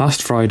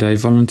 Last Friday,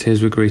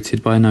 volunteers were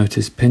greeted by a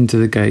notice pinned to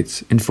the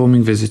gates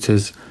informing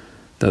visitors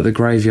that the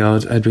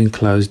graveyard had been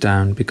closed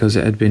down because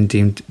it had been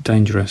deemed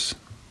dangerous.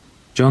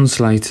 John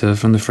Slater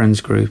from the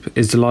Friends Group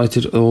is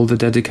delighted all the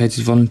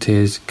dedicated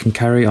volunteers can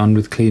carry on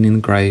with cleaning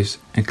the graves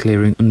and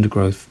clearing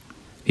undergrowth.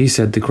 He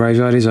said the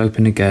graveyard is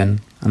open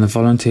again and the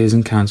volunteers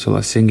and council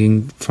are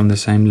singing from the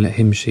same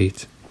hymn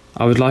sheet.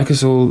 I would like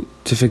us all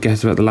to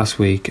forget about the last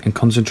week and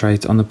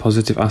concentrate on the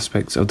positive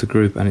aspects of the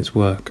group and its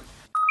work.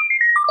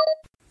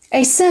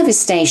 A service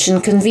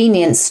station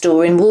convenience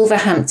store in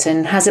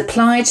Wolverhampton has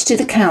applied to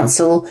the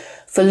council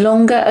for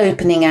longer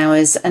opening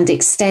hours and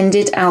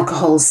extended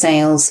alcohol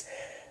sales,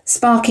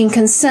 sparking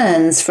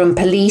concerns from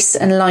police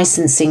and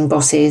licensing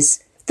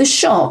bosses. The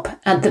shop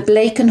at the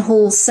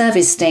Blakenhall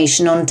service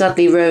station on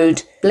Dudley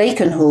Road,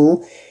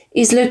 Blakenhall,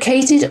 is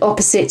located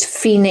opposite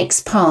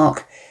Phoenix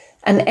Park,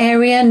 an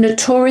area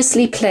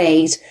notoriously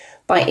plagued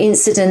by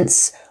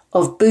incidents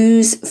of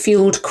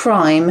booze-fueled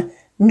crime,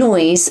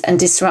 noise and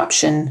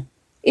disruption.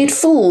 It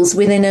falls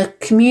within a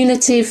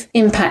cumulative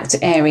impact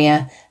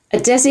area, a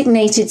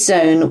designated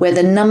zone where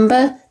the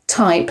number,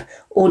 type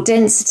or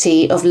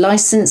density of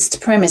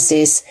licensed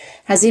premises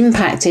has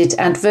impacted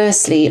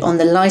adversely on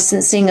the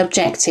licensing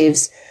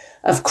objectives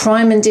of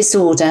crime and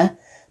disorder,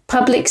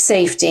 public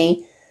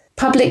safety,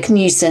 public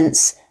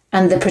nuisance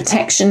and the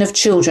protection of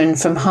children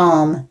from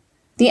harm.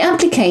 The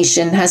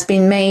application has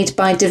been made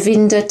by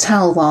Devinder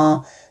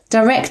Talwar,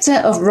 Director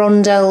of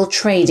Rondell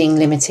Trading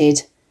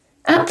Limited.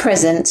 At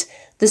present,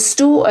 the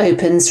store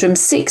opens from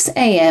 6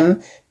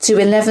 a.m. to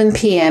 11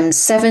 p.m.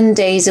 7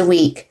 days a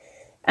week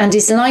and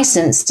is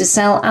licensed to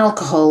sell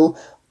alcohol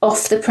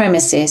off the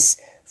premises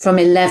from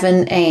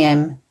 11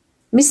 a.m.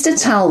 Mr.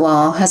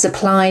 Talwar has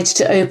applied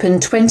to open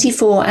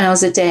 24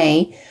 hours a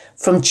day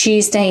from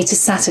Tuesday to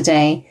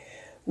Saturday,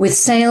 with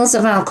sales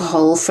of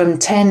alcohol from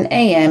 10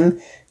 a.m.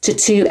 to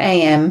 2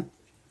 a.m.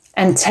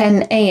 and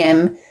 10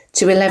 a.m.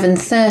 to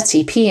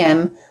 11:30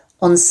 p.m.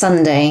 on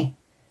Sunday.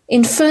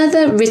 In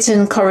further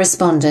written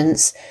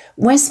correspondence,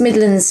 West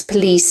Midlands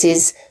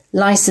Police's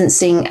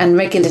Licensing and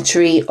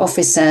Regulatory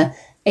Officer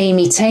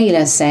Amy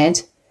Taylor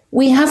said,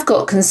 "We have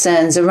got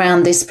concerns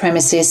around this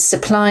premises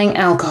supplying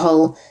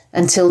alcohol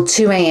until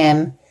 2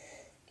 a.m.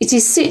 It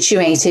is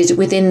situated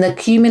within the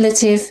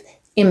cumulative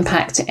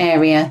impact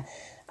area,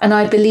 and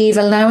I believe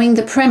allowing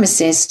the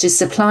premises to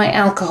supply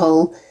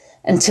alcohol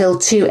until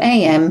 2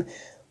 a.m.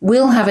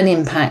 will have an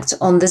impact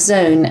on the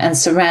zone and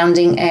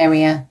surrounding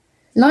area."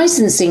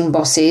 Licensing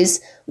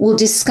bosses will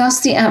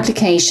discuss the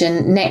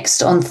application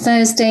next on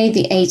Thursday,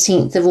 the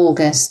 18th of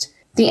August.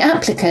 The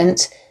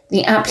applicant,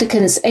 the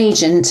applicant's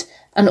agent,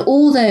 and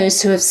all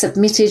those who have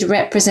submitted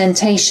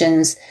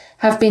representations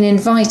have been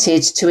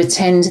invited to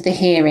attend the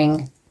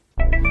hearing.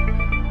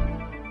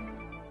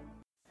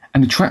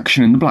 An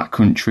attraction in the Black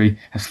Country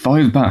has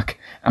fired back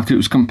after it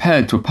was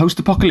compared to a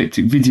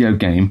post-apocalyptic video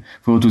game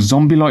filled with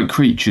zombie-like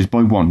creatures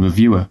by one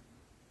reviewer.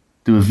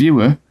 The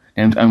reviewer,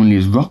 named only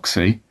as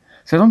Roxy,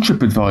 said on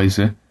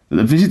TripAdvisor that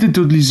the visit to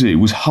Dudley Zoo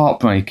was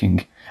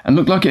heartbreaking and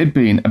looked like it had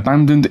been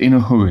abandoned in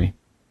a hurry.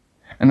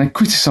 And they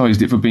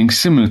criticised it for being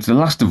similar to the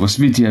Last of Us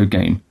video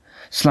game,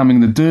 slamming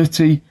the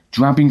dirty,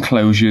 drab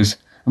enclosures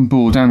and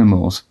bored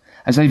animals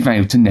as they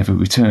vowed to never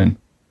return.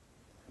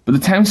 But the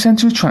town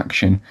centre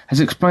attraction has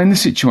explained the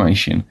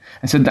situation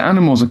and said the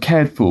animals are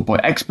cared for by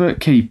expert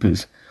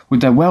keepers,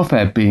 with their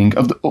welfare being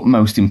of the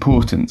utmost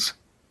importance.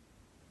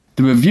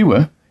 The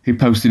reviewer, who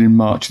posted in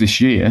March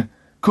this year,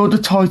 called the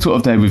title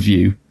of their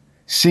review,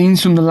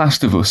 "Scenes from The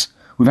Last of Us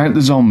Without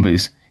the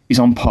Zombies," is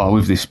on par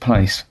with this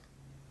place.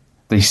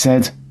 They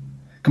said,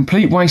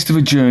 "Complete waste of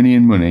a journey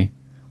and money.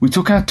 We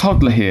took our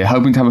toddler here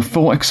hoping to have a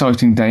full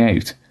exciting day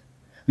out.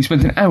 We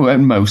spent an hour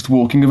at most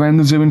walking around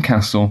the zoo and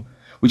castle,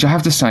 which I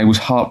have to say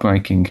was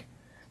heartbreaking.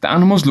 The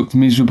animals looked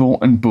miserable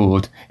and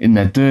bored in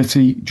their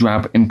dirty,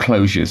 drab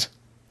enclosures.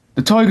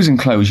 The tiger's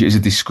enclosure is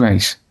a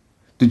disgrace.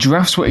 The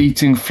giraffes were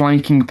eating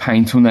flaking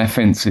paint from their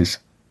fences.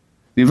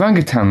 The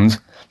orangutans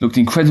looked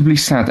incredibly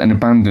sad and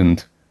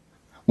abandoned.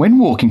 When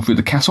walking through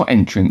the castle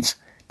entrance,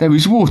 there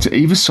is water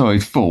either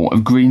side full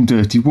of green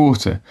dirty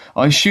water.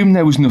 I assumed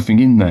there was nothing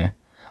in there.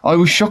 I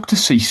was shocked to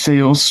see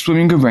seals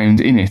swimming around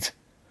in it.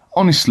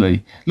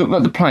 Honestly, looked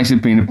like the place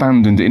had been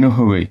abandoned in a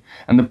hurry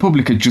and the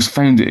public had just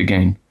found it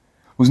again.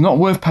 Was not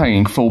worth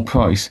paying full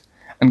price,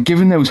 and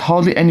given there was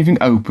hardly anything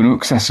open or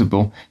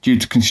accessible due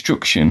to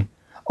construction,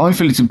 I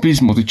feel it's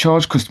abysmal to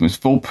charge customers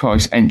full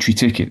price entry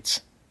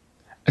tickets."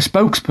 A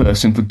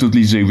spokesperson for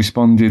Dudley Zoo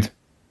responded,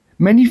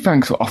 "Many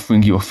thanks for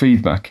offering your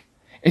feedback.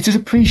 It is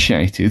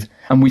appreciated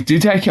and we do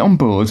take it on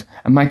board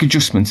and make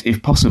adjustments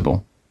if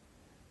possible.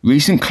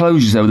 Recent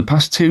closures over the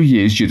past 2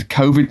 years due to the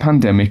COVID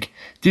pandemic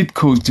did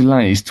cause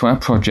delays to our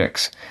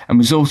projects and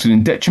resulted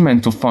in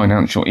detrimental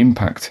financial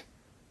impact.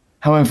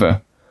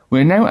 However,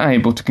 we are now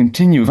able to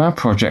continue with our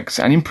projects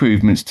and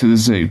improvements to the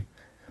zoo,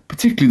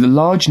 particularly the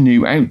large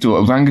new outdoor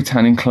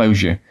orangutan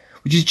enclosure,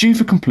 which is due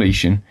for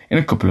completion in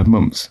a couple of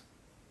months.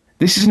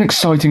 This is an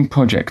exciting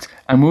project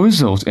and will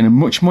result in a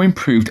much more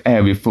improved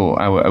area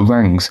for our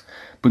orangs,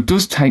 but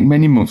does take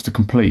many months to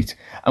complete,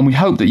 and we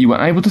hope that you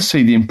are able to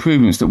see the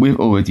improvements that we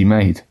have already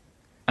made.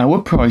 Our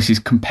prices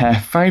compare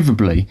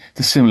favourably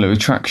to similar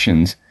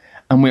attractions,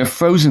 and we have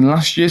frozen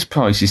last year's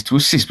prices to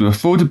assist with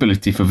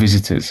affordability for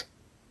visitors.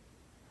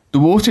 The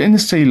water in the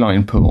sea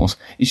lion pools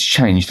is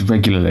changed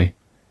regularly.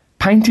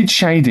 Painted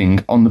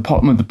shading on the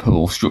bottom of the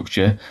pool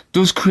structure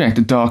does create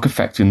a dark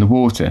effect in the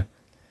water.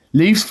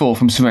 Leaves fall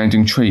from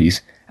surrounding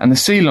trees, and the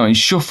sea lions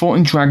shuffle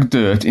and drag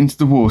dirt into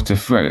the water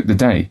throughout the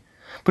day,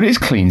 but it is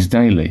cleaned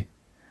daily.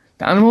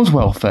 The animals'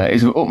 welfare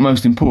is of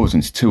utmost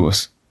importance to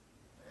us.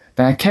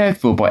 They are cared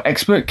for by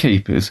expert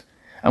keepers,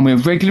 and we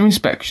have regular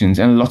inspections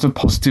and a lot of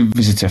positive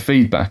visitor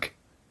feedback.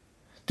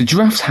 The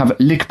giraffes have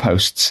lick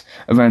posts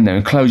around their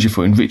enclosure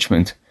for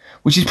enrichment,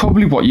 which is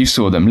probably what you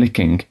saw them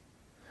licking.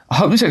 I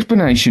hope this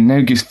explanation now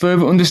gives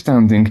further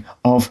understanding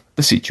of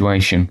the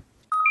situation.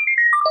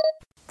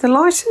 The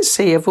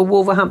licensee of a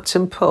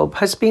Wolverhampton pub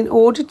has been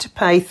ordered to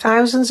pay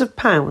thousands of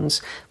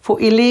pounds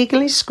for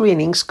illegally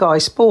screening Sky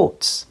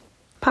Sports.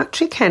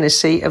 Patrick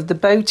Hennessy of the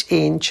Boat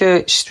Inn,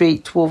 Church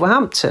Street,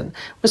 Wolverhampton,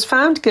 was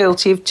found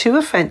guilty of 2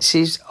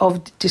 offences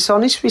of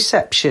dishonest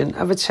reception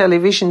of a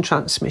television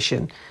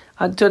transmission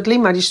at Dudley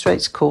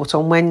Magistrates Court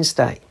on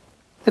Wednesday.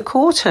 The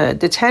court heard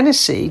that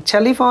Hennessy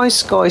televised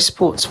Sky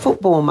Sports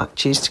football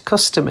matches to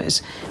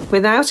customers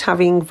without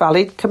having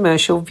valid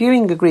commercial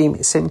viewing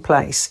agreements in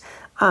place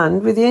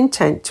and with the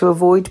intent to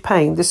avoid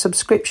paying the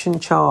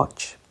subscription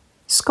charge.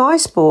 Sky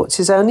Sports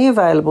is only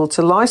available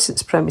to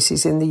licensed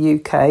premises in the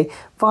UK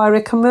via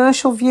a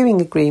commercial viewing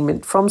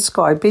agreement from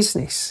Sky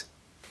Business.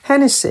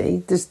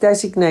 Hennessy, the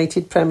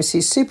designated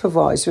premises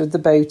supervisor of the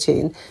Boat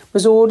Inn,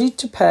 was ordered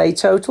to pay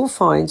total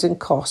fines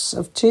and costs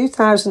of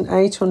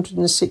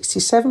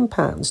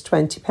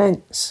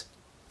 £2,867.20.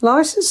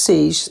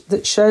 Licensees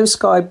that show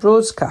Sky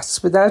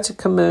broadcasts without a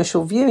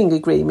commercial viewing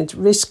agreement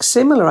risk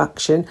similar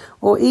action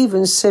or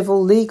even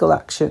civil legal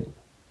action.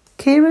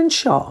 Kieran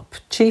Sharp,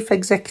 Chief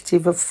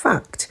Executive of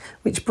FACT,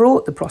 which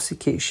brought the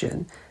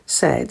prosecution,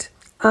 said,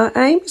 "Our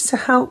aim is to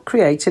help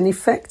create an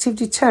effective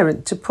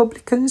deterrent to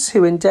publicans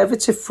who endeavour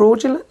to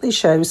fraudulently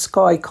show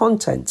Sky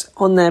content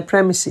on their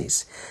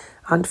premises,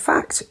 and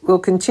FACT will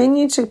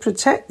continue to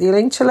protect the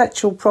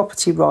intellectual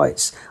property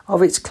rights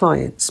of its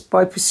clients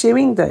by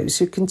pursuing those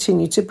who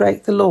continue to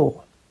break the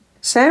law."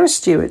 Sarah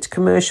Stewart,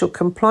 Commercial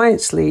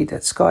Compliance Lead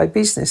at Sky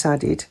Business,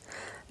 added,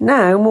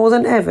 "Now more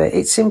than ever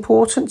it's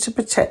important to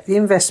protect the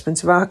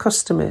investment of our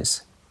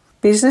customers.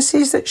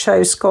 Businesses that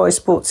show Sky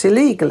Sports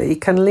illegally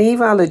can leave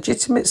our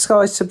legitimate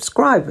Sky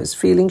subscribers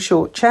feeling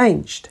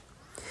shortchanged.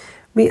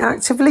 We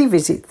actively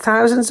visit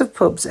thousands of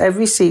pubs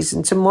every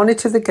season to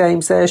monitor the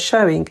games they are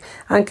showing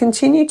and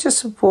continue to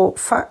support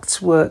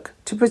FACT's work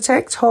to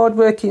protect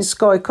hard-working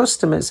Sky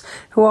customers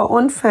who are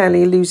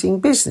unfairly losing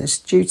business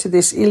due to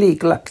this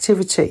illegal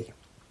activity.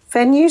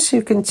 Venues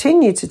who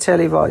continue to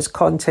televise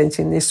content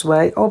in this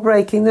way are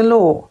breaking the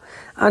law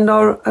and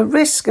are at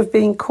risk of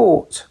being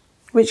caught,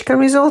 which can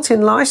result in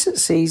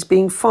licensees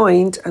being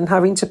fined and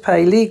having to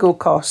pay legal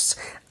costs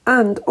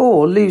and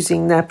or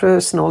losing their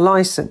personal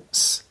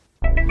licence."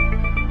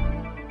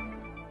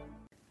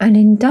 An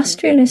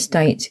industrial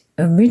estate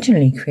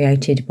originally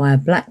created by a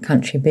Black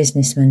Country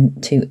businessman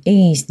to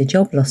ease the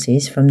job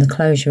losses from the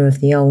closure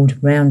of the old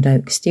Round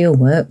Oak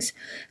Steelworks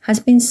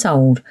has been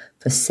sold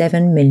for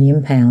 £7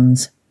 million.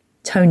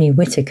 Tony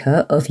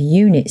Whitaker of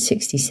Unit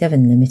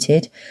 67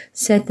 Limited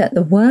said that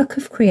the work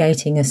of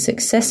creating a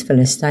successful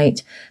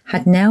estate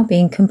had now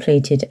been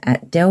completed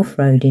at Delph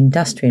Road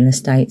Industrial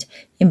Estate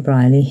in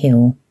Brierley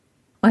Hill.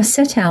 "I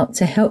set out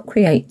to help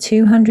create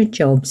 200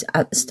 jobs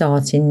at the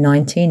start in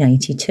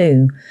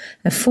 1982,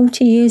 and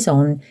 40 years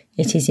on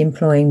it is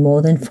employing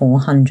more than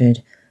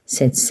 400,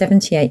 said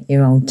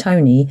 78-year-old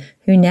Tony,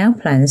 who now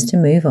plans to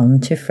move on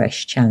to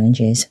fresh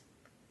challenges.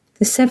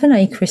 The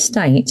 7-acre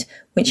estate,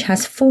 which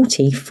has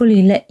 40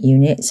 fully let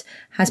units,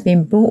 has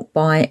been bought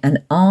by an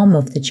arm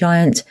of the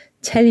giant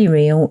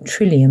Telereal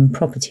Trillium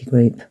Property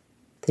Group.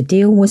 The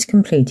deal was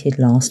completed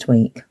last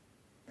week.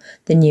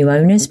 The new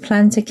owners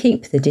plan to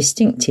keep the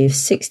distinctive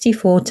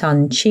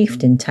 64-ton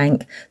Chieftain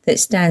tank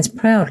that stands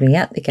proudly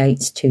at the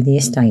gates to the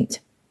estate.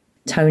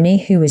 Tony,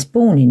 who was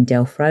born in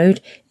Delph Road,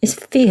 is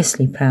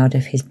fiercely proud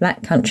of his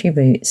Black Country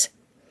roots.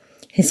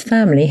 His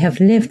family have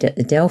lived at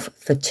the Delph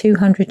for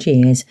 200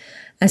 years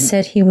and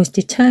said he was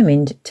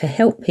determined to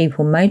help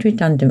people made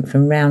redundant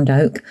from Round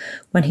Oak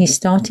when he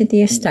started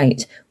the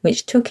estate,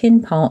 which took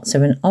in parts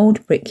of an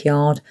old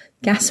brickyard,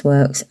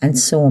 gasworks and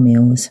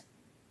sawmills.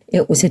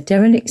 It was a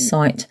derelict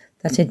site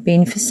that had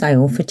been for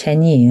sale for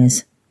 10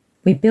 years.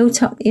 We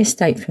built up the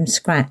estate from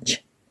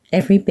scratch,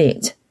 every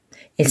bit.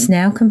 It's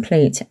now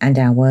complete and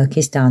our work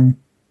is done.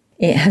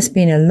 It has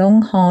been a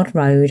long, hard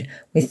road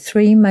with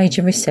 3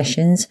 major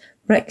recessions,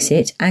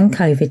 Brexit and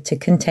COVID to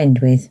contend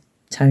with,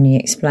 Tony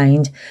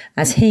explained,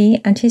 as he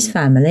and his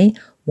family,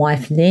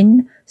 wife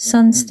Lynn,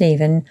 son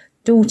Stephen,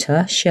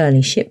 daughter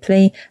Shirley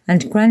Shipley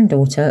and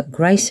granddaughter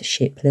Grace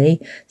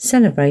Shipley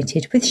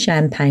celebrated with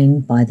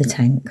champagne by the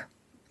tank.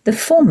 The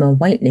former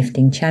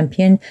weightlifting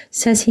champion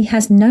says he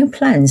has no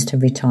plans to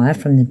retire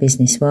from the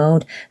business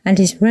world and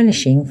is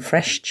relishing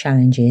fresh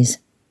challenges.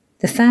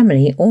 The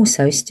family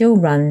also still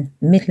run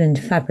Midland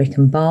Fabric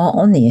and Bar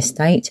on the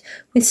estate,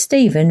 with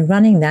Stephen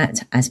running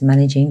that as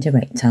managing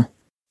director.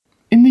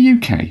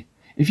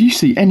 If you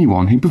see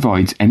anyone who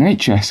provides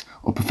NHS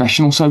or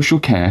professional social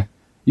care,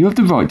 you have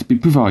the right to be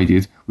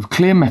provided with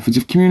clear methods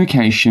of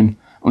communication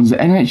under the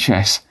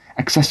NHS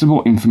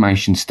Accessible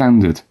Information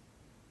Standard.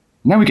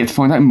 Now we get to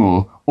find out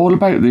more all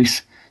about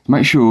this to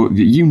make sure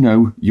that you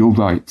know your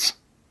rights.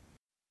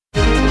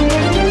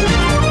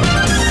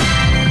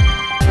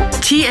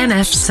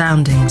 TNF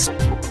Soundings.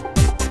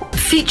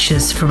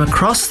 Features from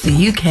across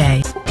the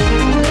UK.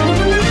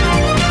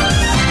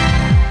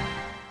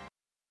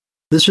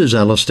 This is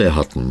Alistair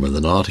Hutton with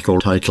an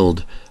article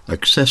titled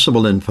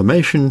Accessible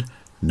Information,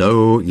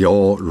 Know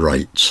Your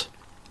Rights.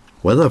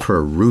 Whether for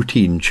a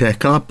routine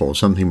check-up or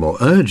something more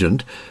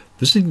urgent,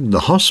 visiting the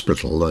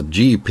hospital, a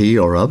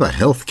GP or other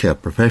healthcare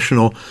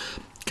professional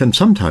can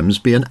sometimes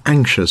be an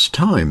anxious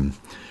time.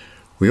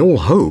 We all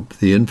hope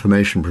the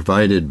information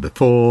provided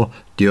before,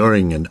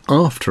 during and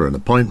after an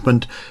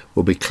appointment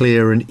will be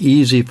clear and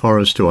easy for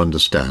us to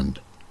understand.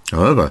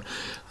 However,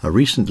 a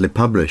recently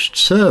published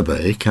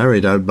survey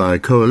carried out by a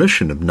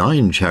coalition of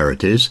 9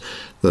 charities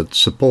that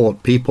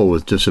support people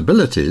with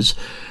disabilities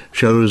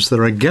shows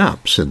there are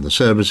gaps in the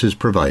services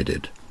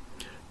provided.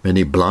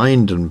 Many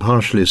blind and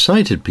partially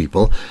sighted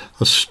people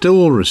are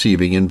still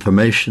receiving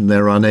information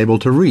they're unable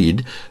to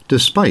read,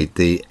 despite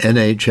the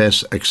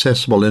NHS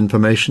Accessible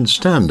Information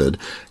Standard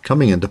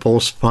coming into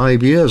force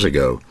 5 years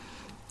ago.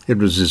 It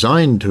was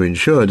designed to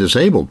ensure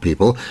disabled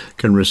people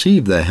can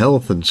receive their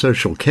health and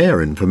social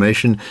care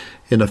information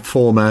in a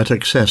format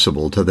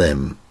accessible to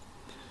them.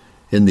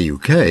 In the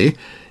UK,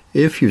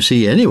 if you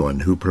see anyone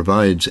who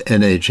provides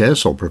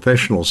NHS or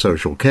professional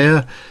social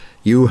care,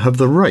 you have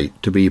the right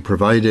to be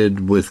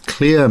provided with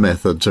clear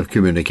methods of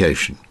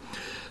communication.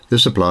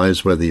 This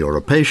applies whether you're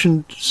a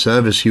patient,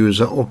 service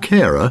user or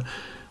carer,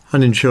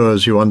 and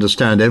ensures you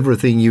understand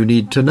everything you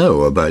need to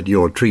know about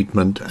your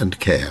treatment and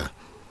care.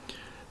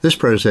 This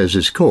process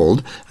is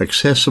called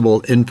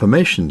Accessible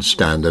Information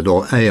Standard,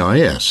 or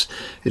AIS.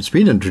 It's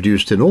been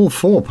introduced in all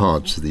 4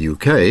 parts of the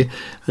UK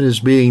and is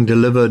being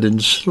delivered in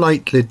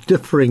slightly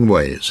differing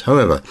ways.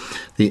 However,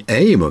 the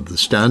aim of the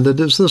standard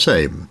is the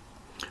same.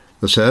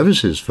 The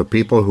service is for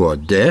people who are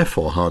deaf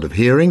or hard of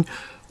hearing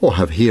or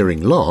have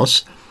hearing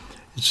loss.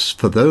 It's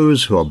for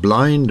those who are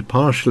blind,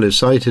 partially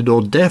sighted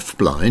or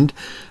deaf-blind,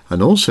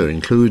 and also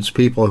includes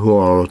people who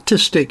are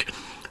autistic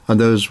and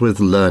those with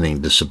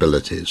learning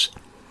disabilities.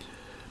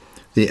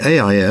 The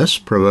AIS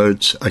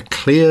promotes a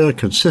clear,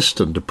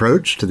 consistent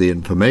approach to the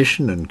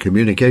information and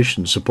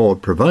communication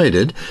support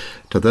provided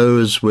to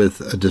those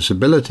with a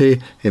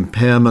disability,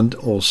 impairment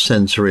or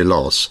sensory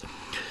loss.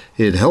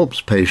 It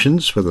helps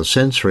patients with a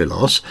sensory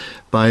loss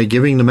by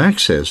giving them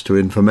access to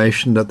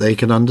information that they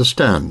can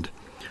understand.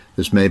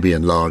 This may be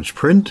in large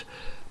print,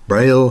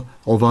 braille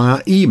or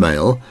via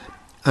email,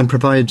 and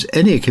provides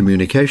any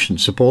communication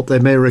support they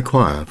may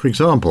require, for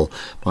example,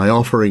 by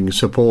offering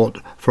support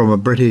from a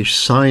British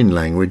Sign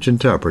Language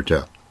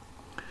interpreter.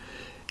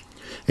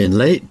 In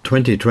late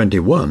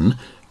 2021,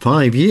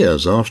 5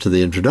 years after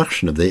the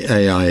introduction of the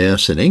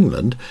AIS in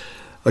England,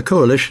 a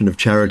coalition of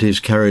charities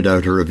carried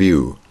out a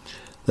review.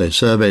 They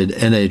surveyed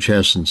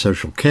NHS and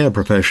social care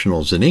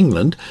professionals in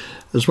England,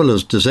 as well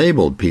as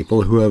disabled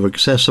people who have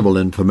accessible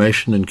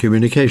information and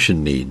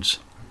communication needs.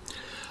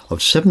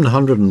 Of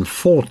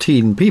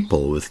 714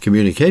 people with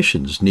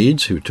communications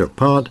needs who took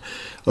part,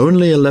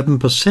 only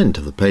 11%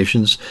 of the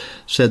patients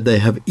said they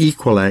have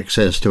equal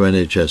access to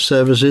NHS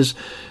services.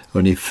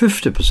 Only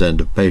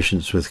 50% of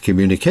patients with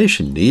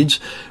communication needs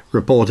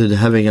reported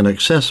having an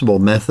accessible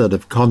method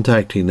of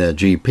contacting their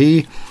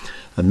GP,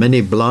 and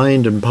many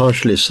blind and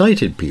partially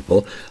sighted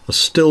people are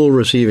still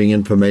receiving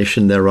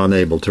information they're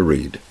unable to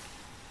read.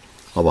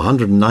 Of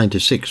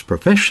 196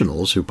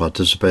 professionals who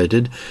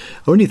participated,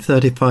 only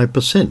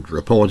 35%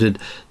 reported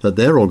that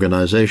their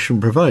organisation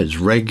provides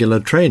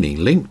regular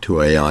training linked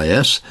to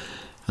AIS,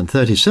 and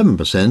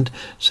 37%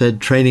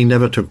 said training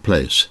never took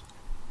place.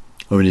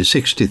 Only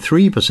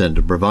 63%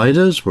 of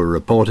providers were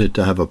reported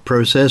to have a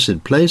process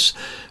in place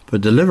for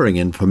delivering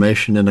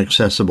information in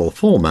accessible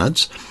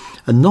formats,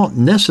 and not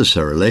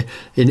necessarily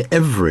in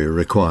every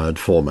required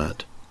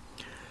format.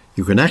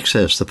 You can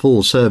access the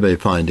full survey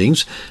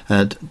findings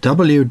at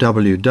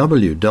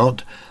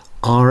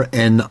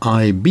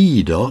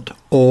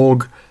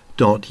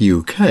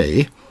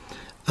www.rnib.org.uk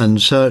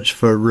and search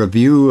for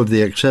Review of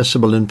the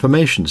Accessible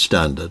Information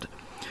Standard.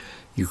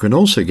 You can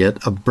also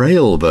get a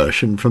Braille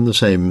version from the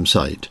same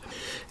site.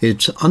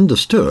 It's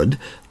understood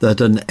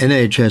that an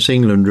NHS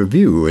England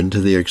review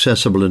into the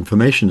Accessible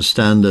Information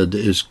Standard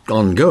is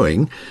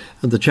ongoing,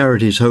 and the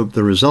charities hope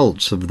the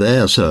results of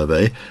their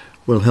survey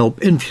will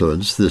help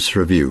influence this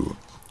review.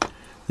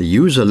 The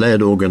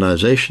user-led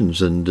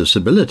organisations and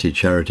disability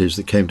charities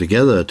that came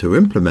together to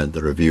implement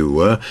the review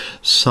were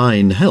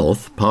Sign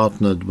Health,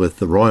 partnered with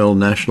the Royal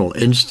National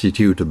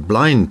Institute of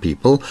Blind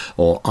People,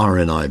 or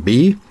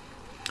RNIB,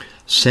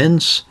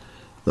 Sense,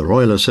 the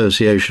Royal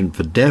Association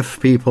for Deaf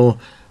People,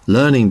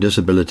 Learning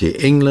Disability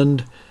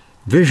England,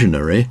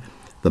 Visionary,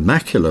 the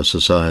Macular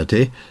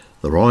Society,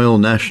 the Royal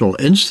National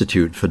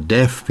Institute for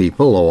Deaf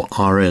People, or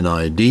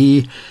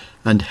RNID,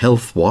 and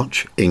Health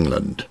Watch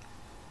England.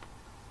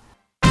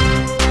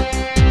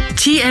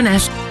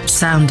 TNF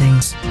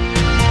Soundings.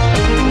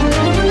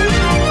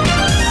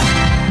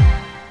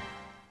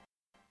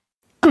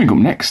 Coming up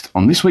next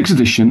on this week's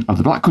edition of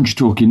the Black Country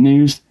Talking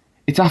News,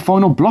 it's our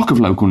final block of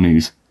local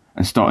news,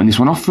 and starting this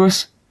one off for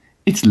us,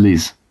 it's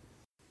Liz.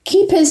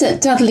 Keepers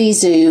at Dudley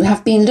Zoo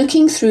have been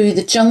looking through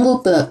the Jungle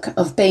Book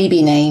of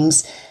baby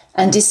names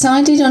and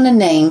decided on a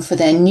name for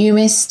their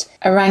newest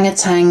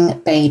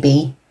orangutan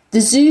baby. The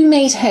zoo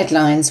made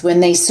headlines when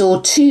they saw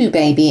 2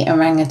 baby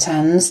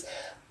orangutans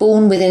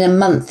born within a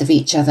month of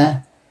each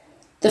other.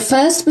 The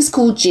first was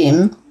called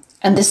Jim,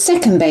 and the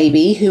second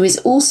baby, who is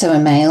also a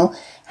male,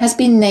 has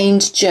been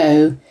named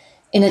Joe,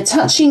 in a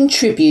touching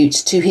tribute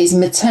to his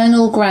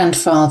maternal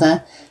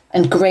grandfather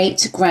and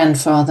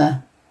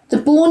great-grandfather. The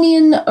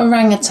Bornean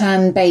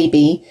orangutan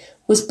baby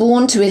was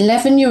born to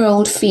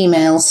 11-year-old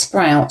female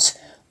Sprout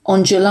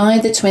on July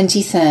the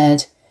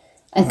 23rd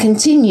and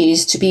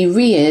continues to be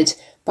reared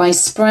by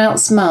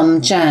Sprout's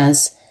mum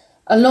Jazz,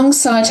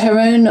 alongside her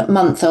own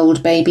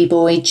month-old baby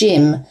boy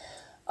Jim,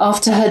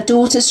 after her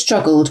daughter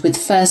struggled with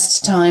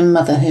first-time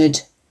motherhood.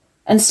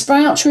 And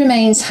Sprout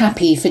remains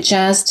happy for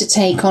Jazz to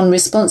take on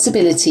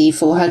responsibility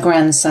for her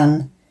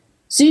grandson.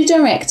 Zoo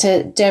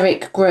director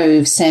Derek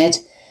Grove said,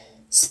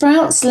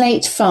 "Sprout's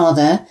late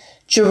father,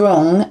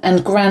 Jerong,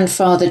 and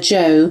grandfather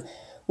Joe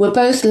were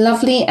both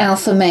lovely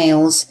alpha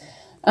males,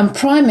 and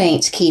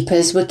primate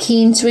keepers were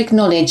keen to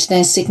acknowledge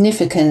their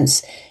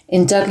significance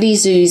in Dudley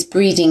Zoo's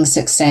breeding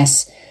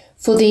success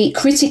for the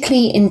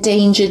critically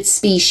endangered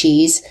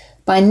species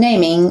by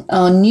naming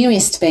our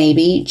newest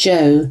baby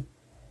Joe.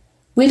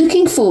 We're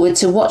looking forward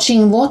to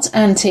watching what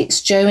antics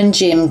Joe and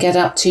Jim get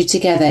up to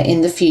together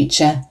in the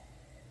future."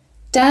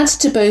 Dad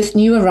to both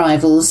new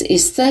arrivals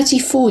is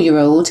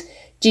 34-year-old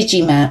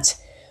Digimat,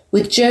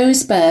 with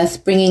Joe's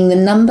birth bringing the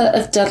number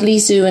of Dudley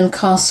Zoo and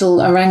Castle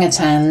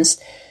orangutans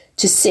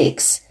to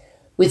 6,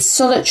 with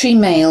solitary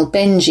male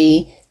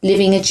Benji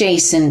living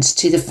adjacent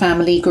to the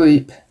family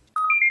group.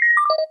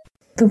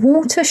 The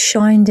water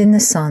shined in the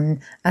sun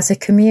as a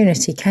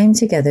community came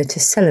together to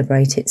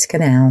celebrate its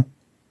canal.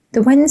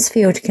 The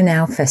Wensfield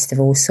Canal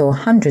Festival saw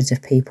hundreds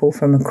of people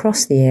from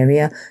across the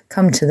area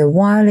come to the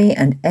Wiley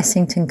and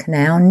Essington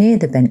Canal near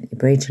the Bentley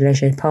Bridge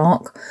Leisure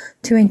Park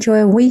to enjoy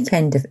a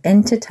weekend of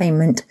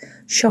entertainment,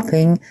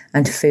 shopping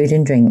and food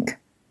and drink.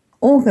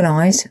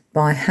 Organised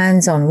by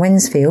Hands on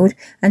Wensfield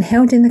and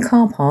held in the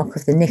car park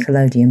of the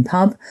Nickelodeon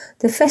pub,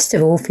 the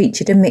festival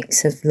featured a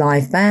mix of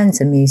live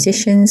bands and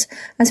musicians,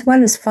 as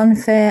well as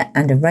funfair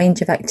and a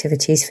range of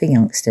activities for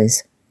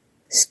youngsters.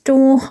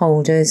 Stall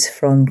holders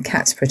from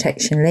Cats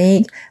Protection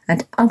League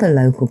and other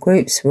local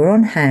groups were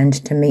on hand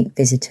to meet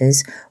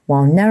visitors,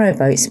 while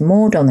narrowboats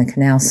moored on the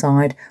canal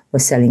side were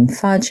selling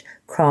fudge,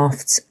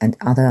 crafts and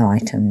other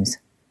items.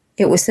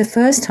 It was the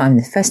first time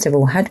the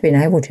festival had been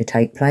able to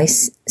take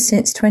place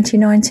since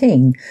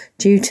 2019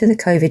 due to the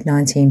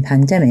COVID-19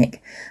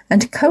 pandemic,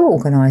 and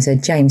co-organiser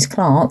James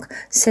Clark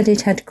said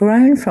it had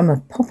grown from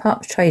a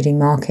pop-up trading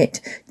market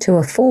to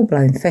a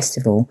full-blown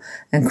festival,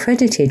 and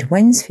credited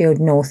Wensfield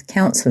North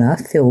councillor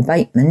Phil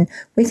Bateman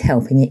with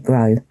helping it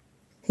grow.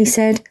 He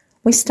said,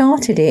 "We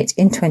started it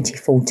in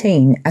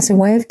 2014 as a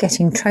way of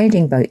getting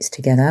trading boats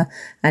together,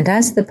 and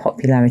as the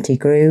popularity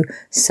grew,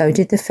 so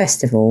did the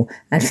festival,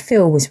 and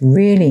Phil was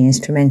really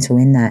instrumental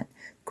in that,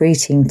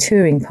 greeting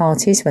touring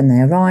parties when they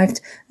arrived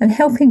and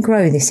helping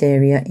grow this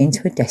area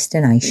into a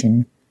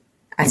destination."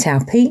 At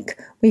our peak,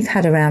 we've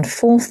had around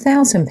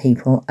 4,000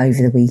 people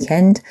over the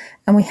weekend,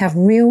 and we have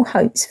real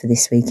hopes for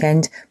this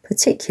weekend,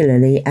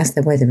 particularly as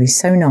the weather is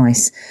so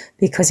nice,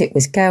 because it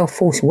was gale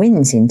force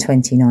winds in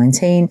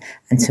 2019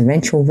 and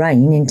torrential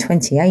rain in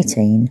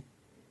 2018.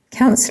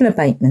 Councillor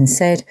Bateman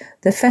said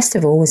the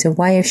festival was a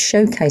way of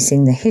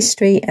showcasing the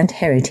history and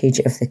heritage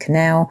of the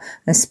canal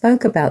and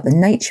spoke about the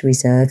nature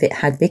reserve it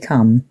had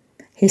become.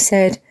 He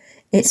said,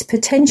 "It's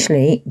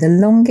potentially the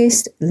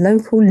longest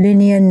local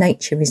linear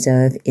nature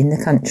reserve in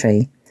the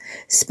country,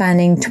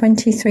 spanning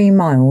 23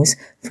 miles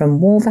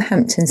from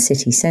Wolverhampton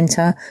city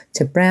centre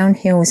to Brown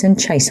Hills and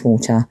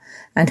Chasewater,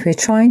 and we're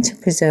trying to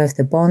preserve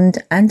the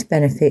bond and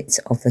benefits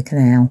of the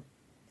canal.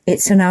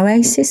 It's an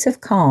oasis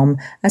of calm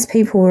as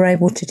people were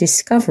able to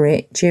discover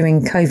it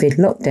during COVID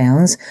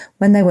lockdowns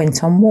when they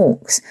went on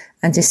walks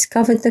and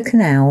discovered the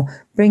canal,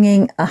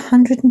 bringing a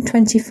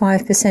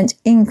 125%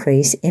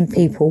 increase in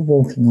people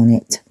walking on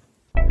it."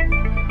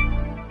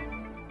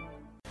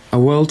 A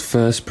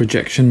world-first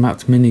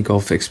projection-mapped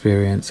mini-golf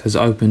experience has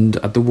opened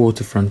at the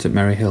waterfront at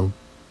Merry Hill.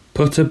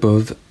 Put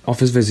Above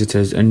offers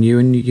visitors a new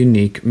and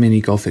unique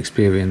mini-golf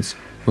experience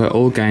where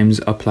all games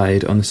are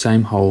played on the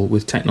same hole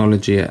with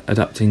technology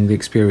adapting the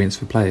experience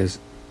for players.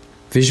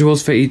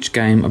 Visuals for each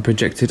game are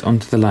projected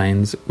onto the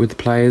lanes, with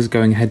players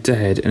going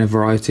head-to-head in a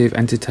variety of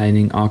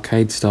entertaining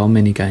arcade-style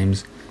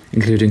mini-games,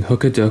 including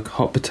Hook-a-Duck,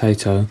 Hot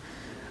Potato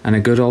and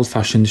a good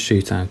old-fashioned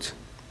shootout.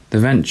 The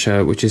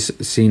venture, which has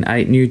seen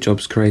 8 new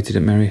jobs created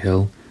at Merry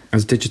Hill,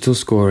 has digital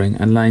scoring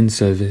and lane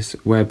service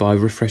whereby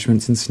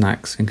refreshments and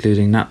snacks,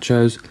 including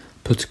nachos,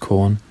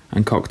 puttercorn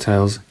and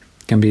cocktails,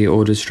 can be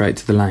ordered straight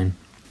to the lane.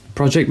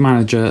 Project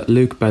manager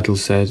Luke Beddle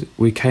said,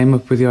 "We came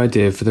up with the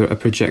idea for a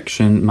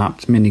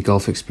projection-mapped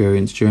mini-golf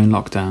experience during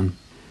lockdown.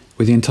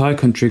 With the entire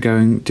country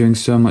doing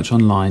so much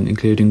online,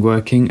 including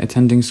working,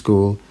 attending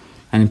school,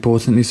 and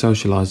importantly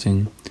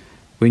socialising,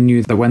 we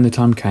knew that when the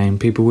time came,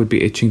 people would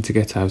be itching to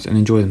get out and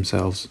enjoy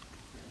themselves.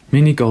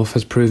 Mini-golf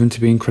has proven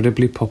to be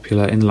incredibly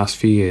popular in the last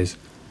few years,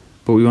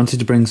 but we wanted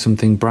to bring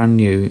something brand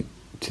new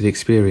to the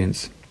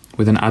experience,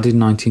 with an added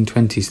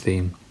 1920s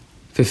theme.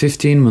 For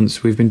 15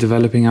 months we've been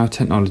developing our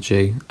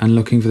technology and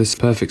looking for this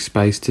perfect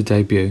space to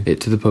debut it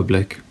to the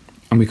public,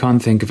 and we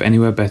can't think of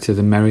anywhere better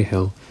than Merry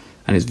Hill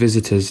and its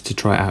visitors to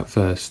try it out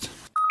first."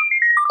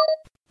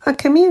 A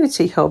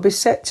community hub is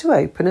set to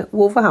open at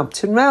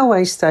Wolverhampton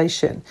railway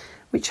station,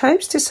 which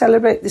hopes to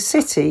celebrate the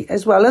city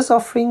as well as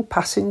offering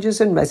passengers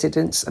and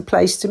residents a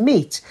place to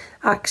meet,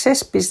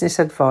 access business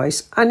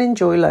advice and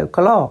enjoy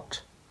local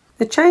art.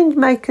 The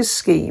Changemakers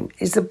scheme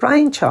is the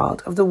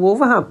brainchild of the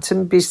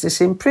Wolverhampton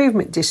Business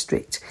Improvement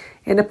District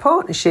in a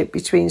partnership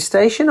between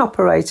station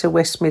operator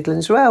West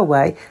Midlands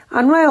Railway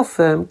and rail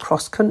firm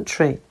Cross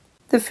Country.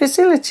 The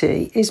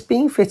facility is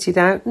being fitted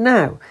out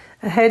now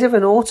ahead of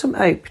an autumn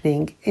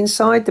opening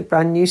inside the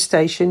brand new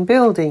station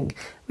building,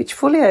 which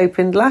fully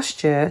opened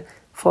last year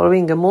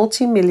following a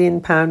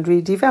multi-million-pound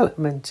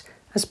redevelopment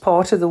as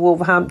part of the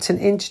Wolverhampton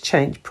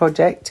Interchange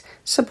project,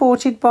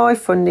 supported by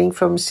funding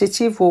from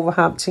City of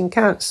Wolverhampton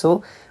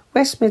Council,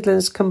 West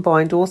Midlands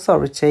Combined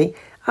Authority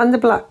and the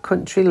Black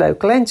Country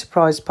Local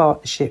Enterprise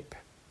Partnership.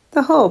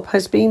 The hub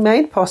has been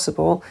made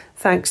possible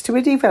thanks to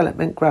a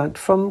development grant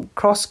from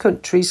Cross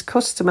Country's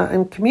Customer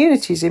and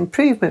Communities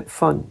Improvement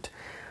Fund,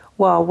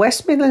 while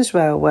West Midlands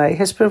Railway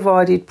has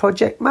provided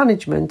project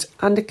management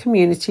and a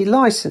community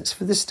licence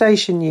for the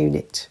station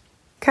unit.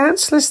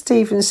 Councillor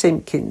Stephen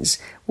Simpkins,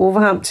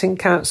 Wolverhampton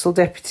Council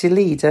Deputy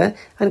Leader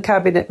and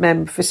Cabinet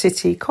Member for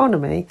City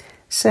Economy,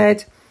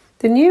 said,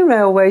 "The new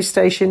railway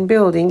station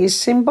building is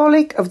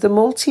symbolic of the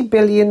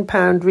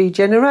multi-billion-pound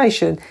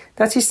regeneration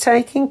that is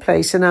taking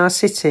place in our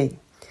city,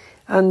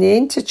 and the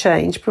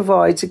interchange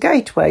provides a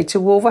gateway to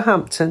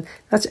Wolverhampton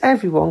that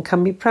everyone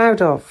can be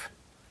proud of.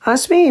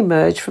 As we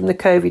emerge from the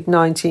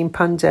COVID-19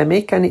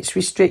 pandemic and its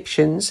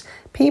restrictions,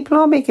 people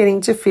are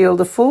beginning to feel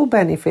the full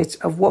benefit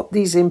of what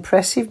these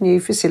impressive new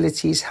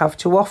facilities have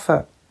to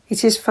offer.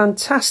 It is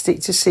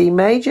fantastic to see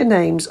major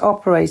names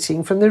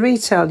operating from the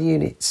retail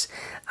units,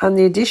 and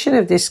the addition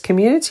of this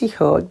community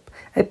hub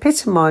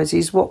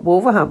epitomises what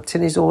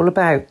Wolverhampton is all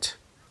about.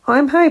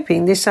 I'm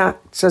hoping this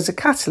acts as a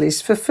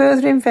catalyst for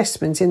further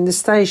investment in the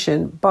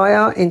station by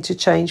our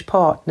interchange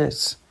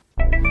partners."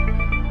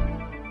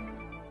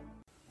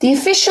 The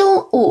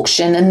official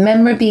auction and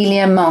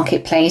memorabilia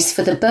marketplace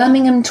for the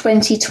Birmingham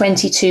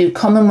 2022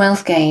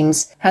 Commonwealth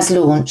Games has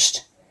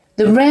launched.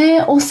 The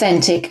rare,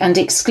 authentic and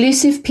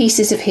exclusive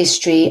pieces of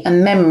history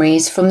and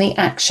memories from the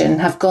action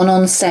have gone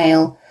on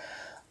sale,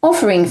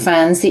 offering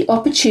fans the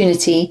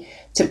opportunity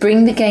to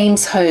bring the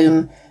games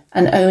home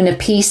and own a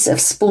piece of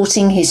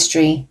sporting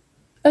history.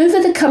 Over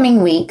the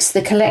coming weeks,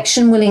 the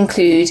collection will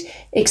include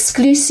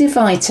exclusive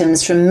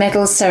items from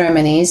medal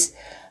ceremonies,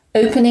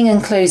 opening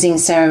and closing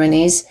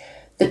ceremonies,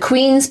 the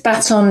Queen's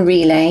Baton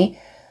Relay,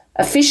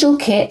 official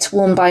kit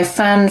worn by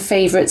fan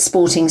favourite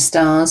sporting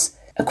stars,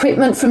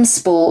 equipment from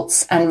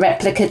sports and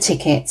replica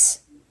tickets.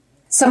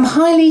 Some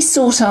highly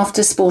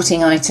sought-after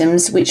sporting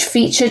items which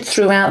featured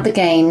throughout the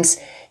games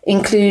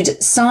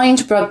include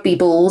signed rugby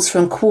balls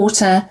from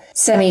quarter,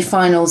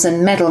 semi-finals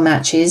and medal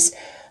matches,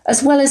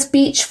 as well as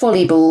beach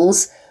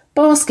volleyballs,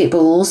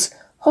 basketballs,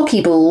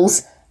 hockey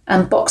balls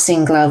and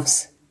boxing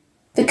gloves.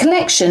 The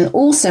collection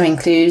also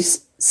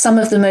includes some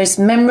of the most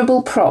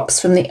memorable props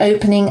from the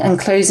opening and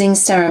closing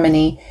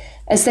ceremony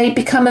as they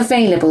become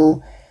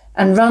available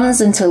and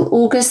runs until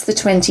August the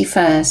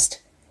 21st.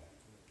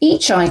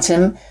 Each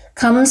item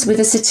comes with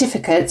a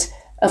certificate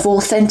of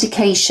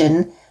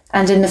authentication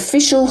and an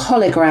official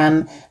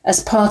hologram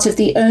as part of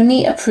the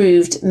only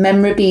approved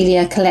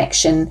memorabilia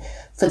collection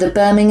for the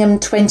Birmingham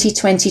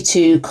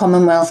 2022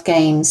 Commonwealth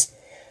Games,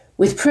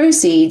 with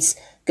proceeds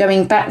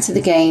going back to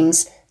the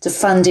Games to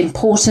fund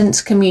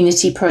important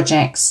community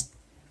projects.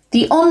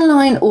 The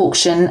online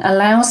auction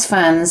allows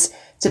fans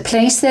to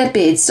place their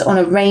bids on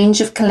a range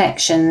of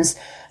collections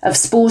of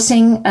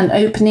sporting and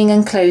opening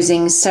and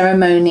closing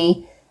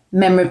ceremony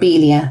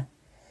memorabilia.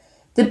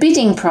 The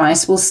bidding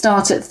price will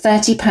start at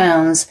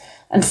 £30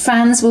 and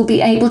fans will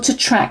be able to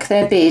track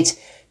their bid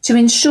to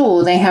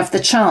ensure they have the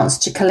chance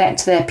to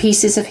collect their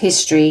pieces of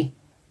history.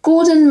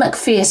 Gordon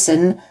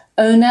McPherson,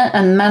 owner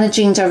and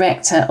managing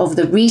director of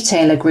the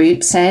retailer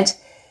group, said,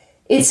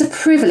 "It's a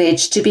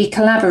privilege to be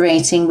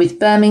collaborating with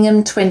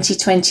Birmingham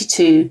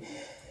 2022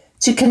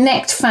 to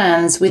connect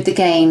fans with the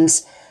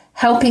Games,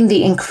 helping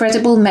the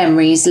incredible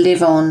memories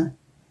live on.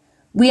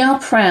 We are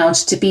proud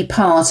to be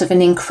part of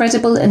an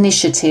incredible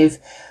initiative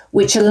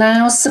which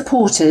allows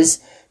supporters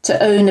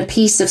to own a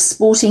piece of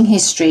sporting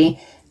history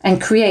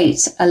and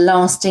create a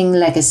lasting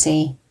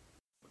legacy."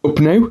 Up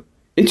now,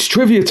 it's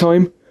trivia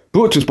time,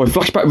 brought to us by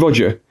Flashback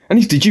Roger and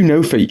his Did You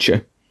Know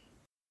feature.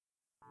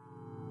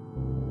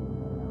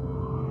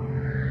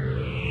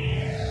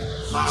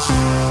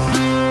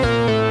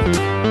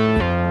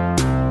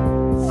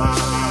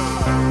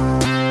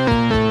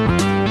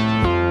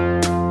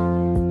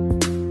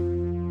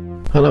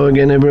 Hello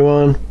again,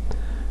 everyone.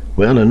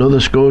 Well,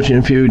 another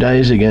scorching few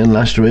days again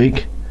last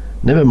week.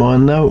 Never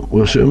mind though,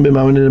 we'll soon be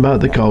moaning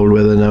about the cold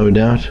weather, no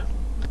doubt.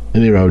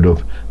 Any road up,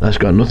 that's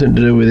got nothing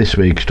to do with this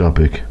week's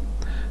topic.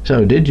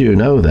 So, did you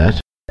know that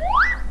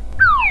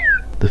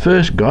the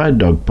first guide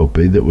dog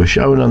puppy that was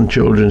shown on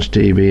children's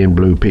TV in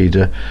Blue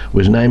Peter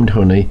was named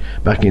Honey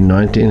back in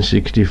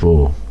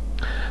 1964?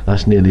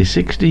 That's nearly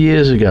 60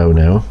 years ago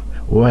now.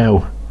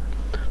 Wow.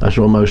 That's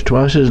almost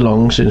twice as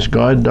long since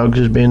guide dogs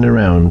has been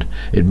around,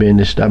 it being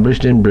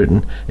established in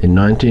Britain in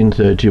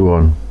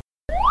 1931.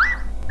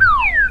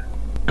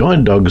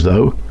 Guide dogs,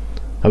 though,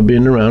 have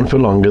been around for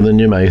longer than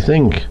you may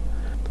think,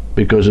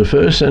 because a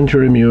 1st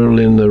century mural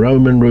in the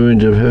Roman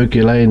ruins of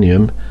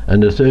Herculaneum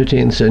and a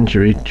 13th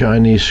century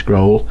Chinese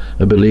scroll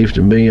are believed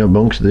to be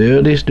amongst the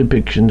earliest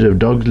depictions of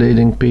dogs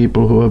leading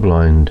people who are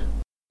blind.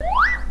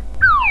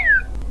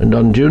 And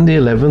on June the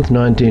 11th,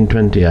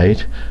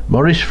 1928,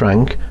 Maurice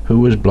Frank, who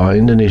was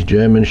blind, and his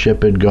German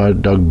Shepherd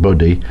guide dog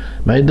Buddy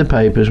made the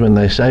papers when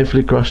they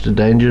safely crossed a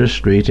dangerous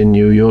street in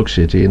New York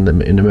City in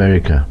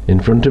America, in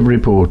front of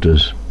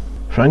reporters.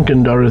 Frank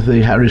and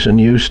Dorothy Harrison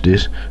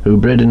Eustace, who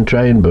bred and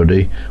trained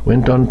Buddy,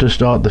 went on to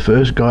start the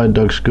first guide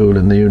dog school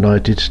in the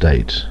United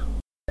States.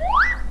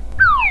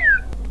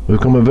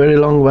 We've come a very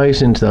long way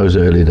since those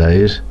early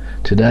days.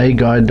 Today,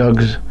 Guide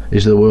Dogs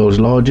is the world's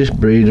largest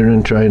breeder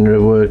and trainer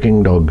of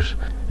working dogs,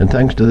 and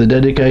thanks to the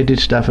dedicated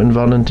staff and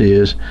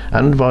volunteers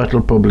and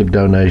vital public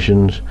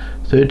donations,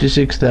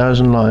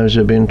 36,000 lives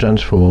have been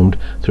transformed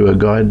through a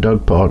guide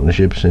dog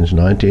partnership since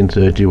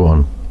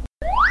 1931.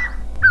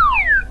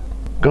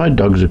 Guide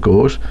dogs, of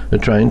course, are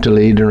trained to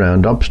lead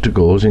around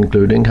obstacles,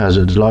 including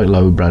hazards like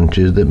low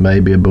branches that may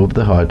be above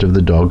the height of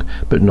the dog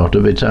but not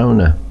of its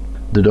owner.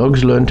 The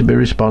dogs learn to be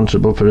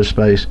responsible for a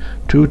space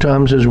 2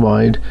 times as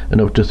wide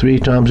and up to 3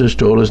 times as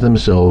tall as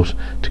themselves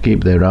to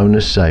keep their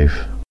owners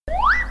safe.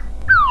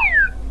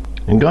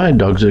 And guide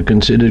dogs are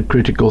considered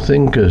critical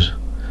thinkers.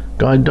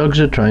 Guide dogs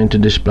are trained to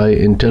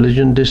display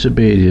intelligent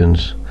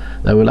disobedience.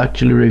 They will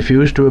actually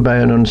refuse to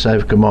obey an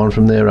unsafe command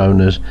from their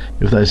owners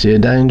if they see a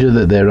danger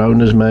that their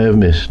owners may have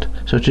missed,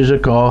 such as a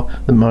car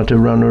that might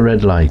have run a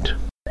red light.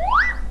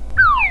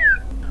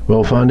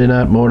 Well, finding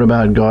out more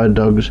about guide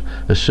dogs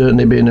has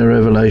certainly been a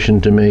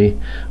revelation to me,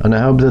 and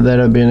I hope that there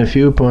have been a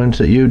few points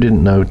that you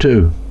didn't know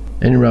too.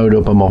 Any road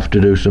up, I'm off to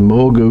do some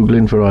more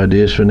Googling for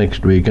ideas for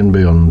next week and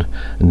beyond.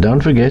 And don't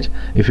forget,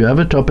 if you have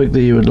a topic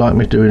that you would like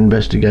me to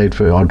investigate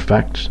for odd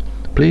facts,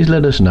 please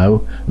let us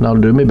know and I'll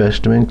do my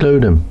best to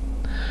include them.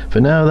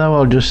 For now though,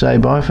 I'll just say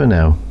bye for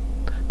now.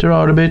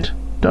 Ta-ra a bit.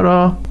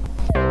 Ta-ra!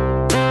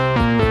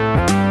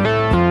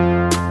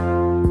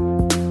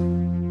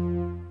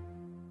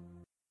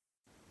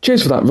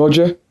 Cheers for that,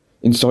 Roger.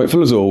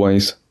 Insightful as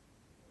always.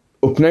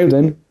 Up now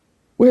then,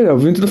 we're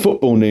over into the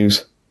football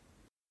news.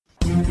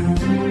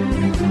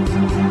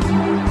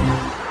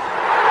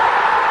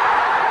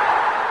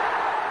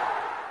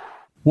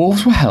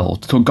 Wolves were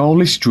held to a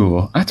goalless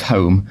draw at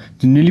home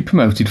to newly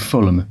promoted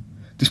Fulham,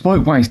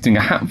 despite wasting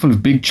a handful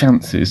of big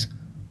chances,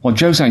 while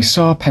Jose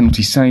Sarr's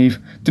penalty save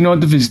denied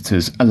the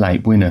visitors a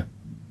late winner.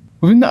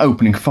 Within the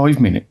opening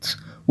 5 minutes,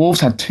 Wolves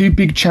had 2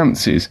 big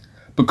chances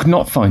but could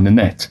not find the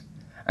net,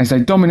 as they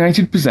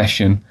dominated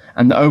possession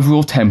and the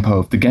overall tempo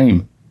of the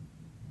game.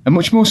 A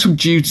much more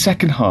subdued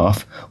second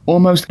half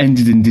almost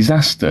ended in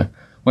disaster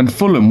when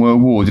Fulham were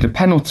awarded a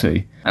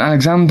penalty and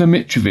Alexander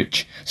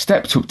Mitrovic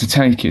stepped up to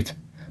take it,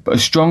 but a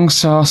strong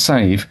Sarr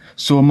save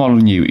saw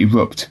Molineux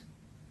erupt.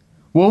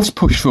 Wolves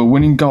pushed for a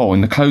winning goal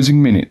in the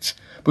closing minutes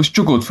but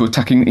struggled for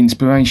attacking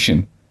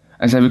inspiration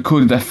as they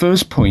recorded their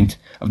first point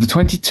of the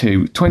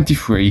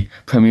 22-23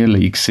 Premier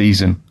League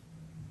season.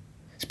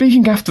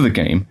 Speaking after the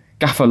game,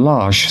 Gaffer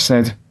Lage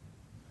said,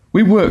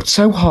 "We worked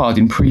so hard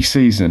in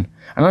pre-season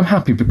and I'm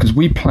happy because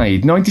we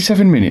played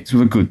 97 minutes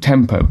with a good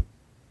tempo.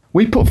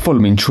 We put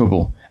Fulham in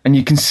trouble and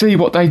you can see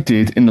what they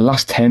did in the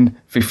last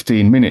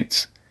 10-15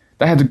 minutes.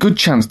 They had a good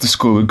chance to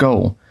score a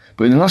goal,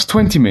 but in the last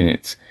 20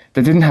 minutes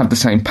they didn't have the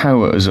same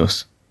power as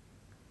us."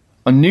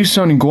 On new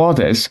signing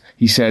Guedes,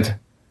 he said,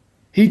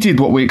 "He did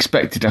what we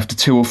expected after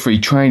 2 or 3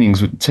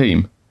 trainings with the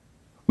team.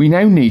 We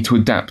now need to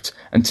adapt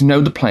and to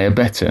know the player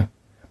better,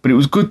 but it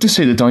was good to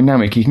see the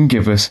dynamic he can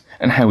give us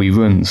and how he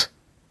runs.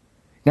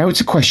 Now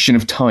it's a question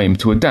of time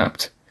to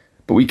adapt,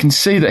 but we can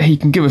see that he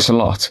can give us a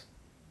lot.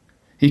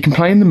 He can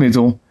play in the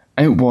middle,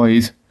 out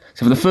wide,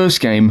 so for the first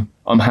game,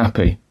 I'm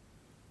happy."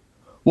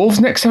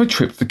 Wolves next have a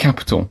trip to the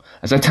capital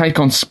as they take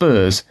on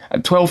Spurs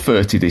at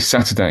 12:30 this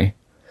Saturday,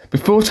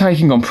 before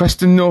taking on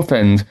Preston North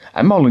End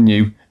at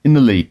Molineux in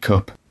the League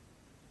Cup.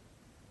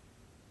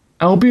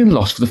 Albion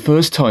lost for the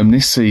first time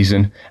this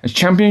season as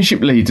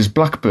Championship leaders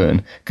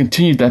Blackburn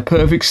continued their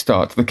perfect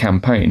start to the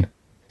campaign.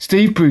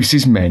 Steve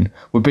Bruce's men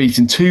were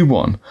beaten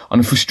 2-1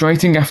 on a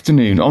frustrating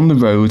afternoon on the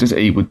road at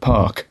Ewood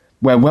Park,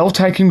 where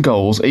well-taken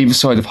goals either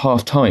side of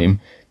half-time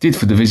did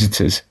for the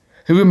visitors,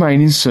 who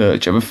remain in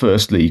search of a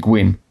First League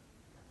win.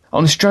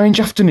 On a strange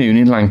afternoon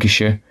in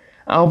Lancashire,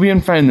 Albion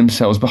found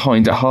themselves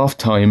behind at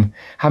half-time,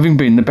 having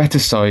been the better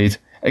side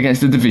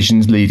against the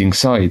division's leading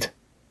side.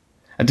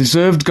 a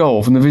deserved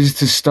goal from the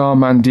visitors' star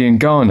man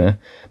Diangana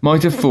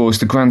might have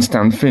forced a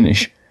grandstand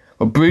finish,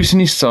 but Bruce and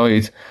his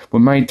side were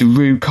made to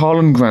rue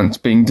Carlon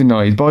Grant being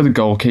denied by the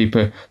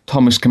goalkeeper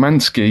Thomas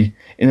Kamansky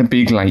in a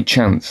big late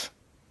chance.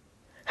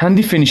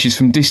 Handy finishes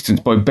from distance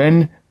by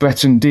Ben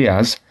Breton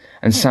Diaz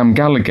and Sam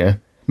Gallagher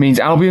means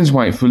Albion's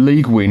wait for a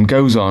league win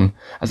goes on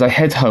as they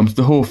head home to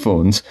the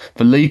Hawthorns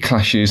for league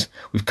clashes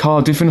with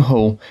Cardiff and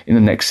Hull in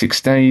the next 6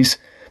 days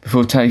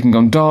before taking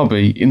on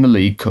Derby in the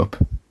League Cup.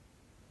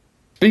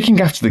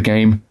 Speaking after the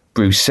game,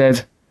 Bruce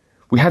said,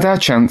 "We had our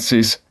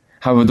chances,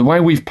 however the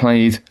way we've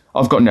played,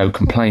 I've got no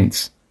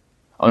complaints.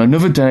 On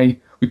another day,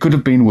 we could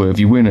have been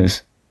worthy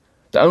winners.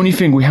 The only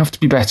thing we have to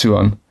be better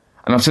on,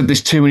 and I've said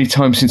this too many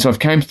times since I've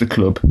came to the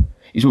club,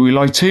 is we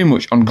rely too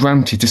much on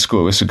Granty to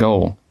score us a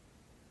goal.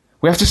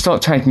 We have to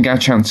start taking our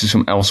chances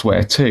from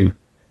elsewhere too.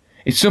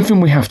 It's something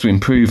we have to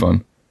improve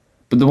on.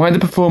 But the way the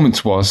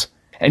performance was,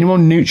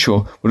 anyone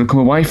neutral would have come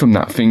away from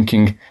that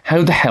thinking,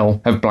 how the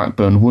hell have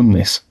Blackburn won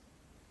this?"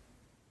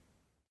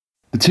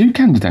 The two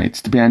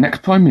candidates to be our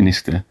next Prime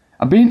Minister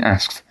are being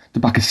asked to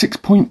back a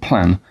 6-point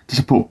plan to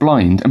support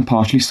blind and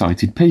partially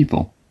sighted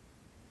people.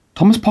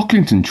 Thomas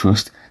Pilkington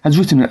Trust has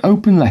written an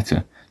open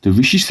letter to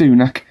Rishi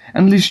Sunak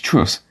and Liz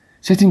Truss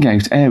setting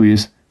out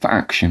areas for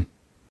action.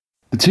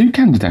 The two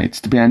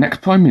candidates to be our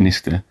next Prime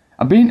Minister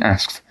are being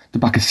asked to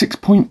back a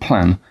 6-point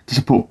plan to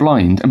support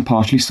blind and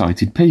partially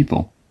sighted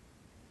people.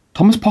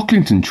 Thomas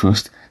Pilkington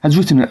Trust has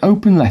written an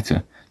open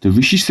letter to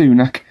Rishi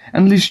Sunak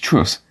and Liz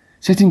Truss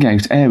setting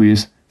out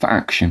areas for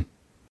action.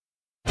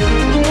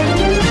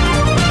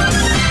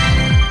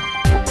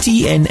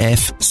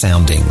 DNF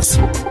Soundings.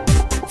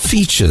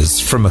 Features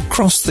from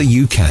across the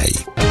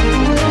UK.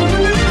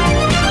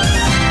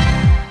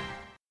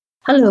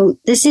 Hello,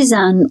 this is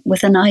Anne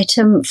with an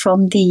item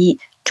from the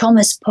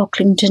Thomas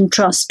Pilkington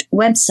Trust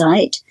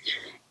website.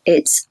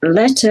 It's a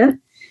letter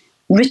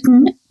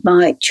written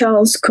by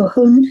Charles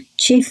Cohun,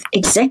 Chief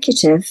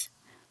Executive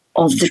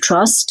of the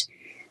Trust,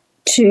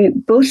 to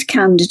both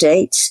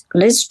candidates,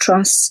 Liz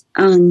Truss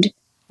and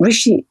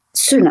Rishi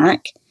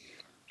Sunak,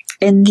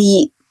 in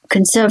the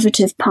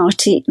Conservative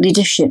Party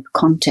leadership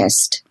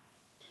contest.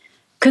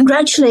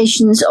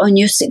 Congratulations on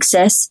your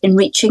success in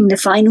reaching the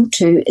final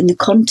two in the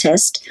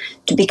contest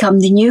to become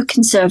the new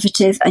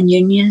Conservative and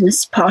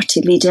Unionist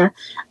Party leader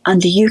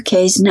and the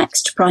UK's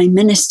next Prime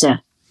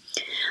Minister.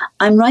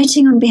 I'm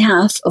writing on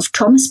behalf of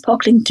Thomas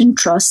Pilkington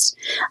Trust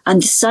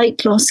and the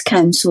Sight Loss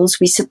Councils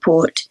we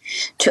support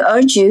to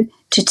urge you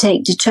to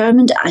take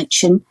determined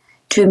action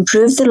to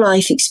improve the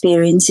life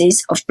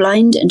experiences of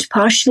blind and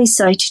partially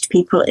sighted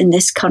people in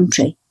this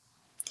country.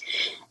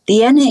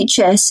 The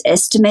NHS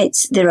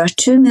estimates there are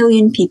 2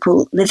 million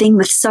people living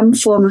with some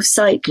form of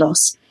sight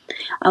loss,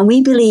 and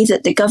we believe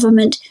that the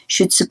government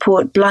should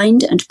support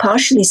blind and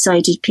partially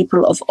sighted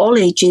people of all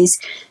ages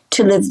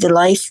to live the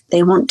life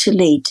they want to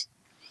lead.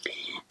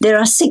 There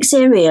are 6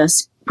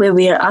 areas where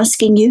we are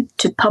asking you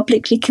to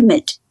publicly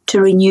commit to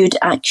renewed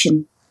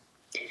action.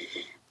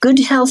 Good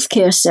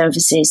healthcare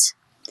services.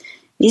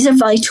 These are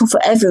vital for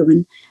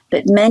everyone,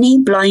 but many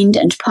blind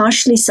and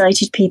partially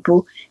sighted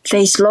people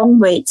face long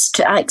waits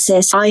to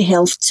access eye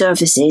health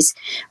services,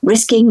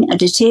 risking a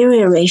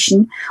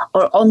deterioration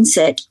or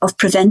onset of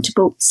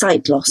preventable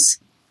sight loss.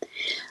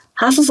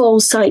 Half of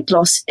all sight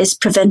loss is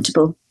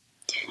preventable.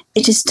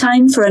 It is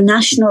time for a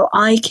national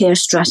eye care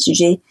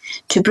strategy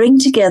to bring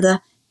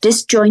together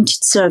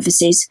disjointed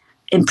services,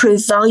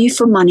 improve value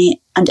for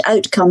money and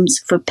outcomes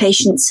for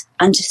patients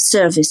and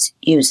service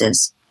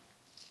users.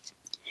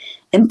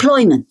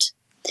 Employment.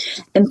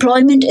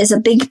 Employment is a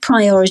big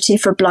priority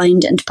for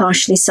blind and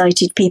partially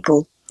sighted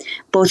people,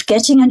 both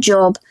getting a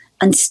job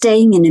and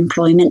staying in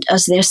employment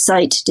as their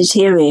sight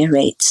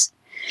deteriorates.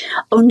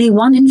 Only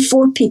 1 in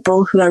 4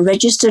 people who are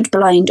registered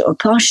blind or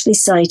partially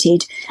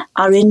sighted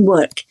are in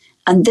work,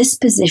 and this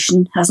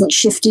position hasn't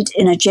shifted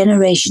in a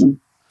generation.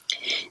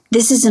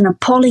 This is an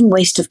appalling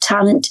waste of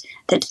talent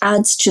that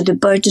adds to the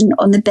burden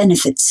on the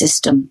benefits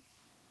system.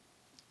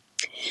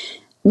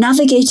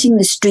 Navigating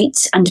the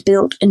streets and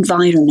built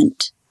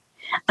environment,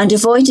 and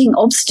avoiding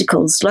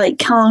obstacles like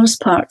cars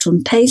parked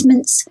on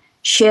pavements,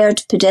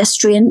 shared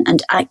pedestrian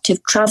and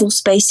active travel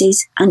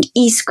spaces, and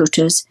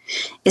e-scooters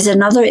is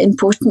another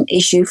important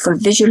issue for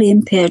visually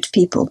impaired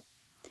people.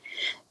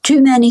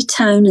 Too many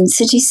town and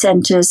city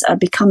centres are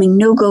becoming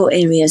no-go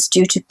areas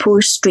due to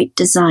poor street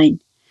design.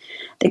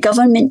 The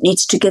government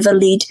needs to give a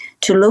lead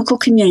to local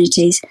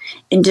communities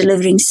in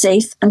delivering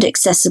safe and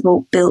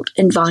accessible built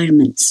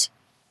environments.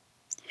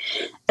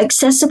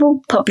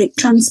 Accessible public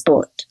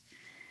transport.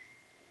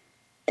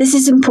 This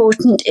is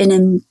important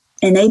in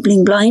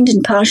enabling blind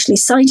and partially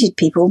sighted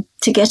people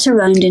to get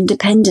around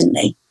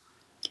independently.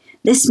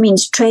 This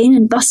means train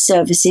and bus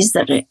services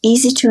that are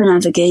easy to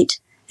navigate,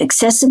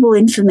 accessible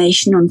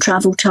information on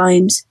travel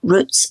times,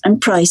 routes and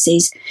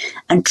prices,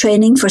 and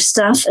training for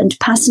staff and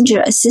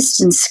passenger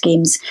assistance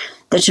schemes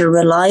that are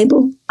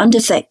reliable and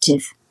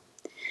effective.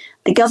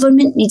 The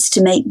government needs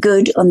to make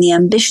good on the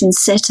ambitions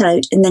set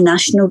out in the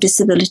National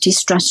Disability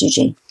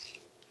Strategy.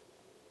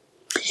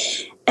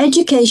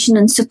 Education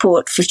and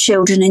support for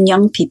children and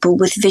young people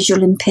with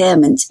visual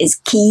impairments is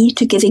key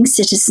to giving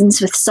citizens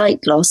with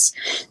sight loss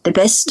the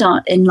best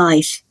start in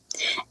life.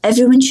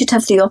 Everyone should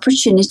have the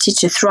opportunity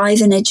to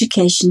thrive in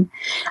education,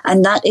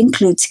 and that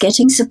includes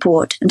getting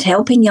support and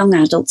helping young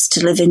adults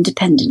to live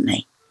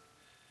independently.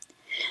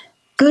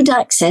 Good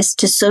access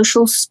to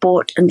social,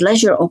 sport and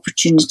leisure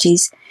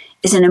opportunities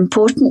is an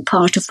important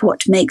part of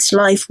what makes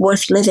life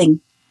worth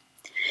living.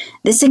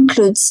 This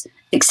includes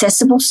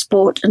accessible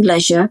sport and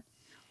leisure,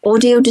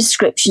 audio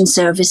description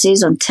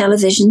services on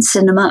television,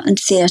 cinema and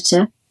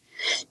theatre.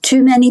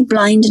 Too many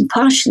blind and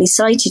partially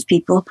sighted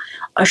people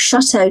are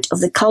shut out of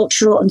the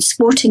cultural and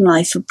sporting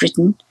life of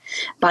Britain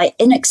by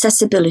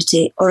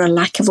inaccessibility or a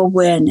lack of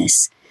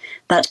awareness.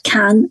 That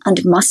can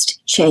and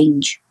must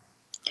change.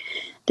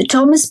 The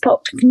Thomas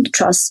Pilkington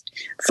Trust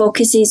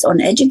focuses on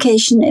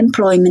education,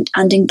 employment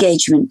and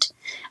engagement,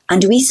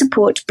 and we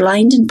support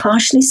blind and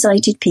partially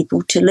sighted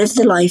people to live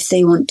the life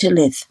they want to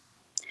live.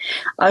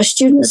 Our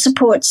student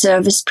support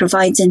service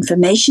provides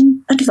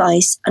information,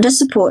 advice and a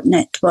support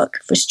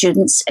network for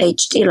students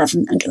aged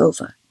 11 and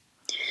over.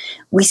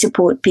 We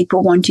support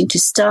people wanting to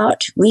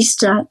start,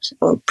 restart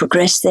or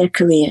progress their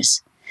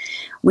careers.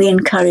 We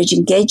encourage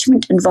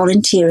engagement and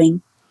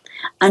volunteering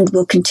and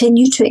will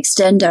continue to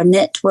extend our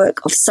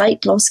network of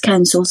sight loss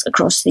councils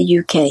across the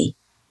UK.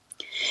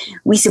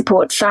 We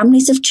support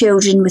families of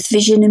children with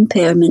vision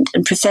impairment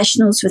and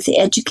professionals with the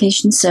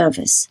education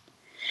service,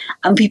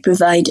 and we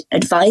provide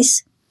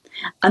advice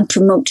and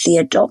promote the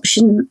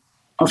adoption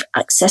of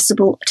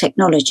accessible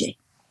technology.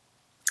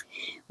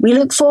 We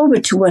look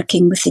forward to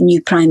working with the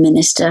new Prime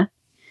Minister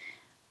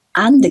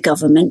and the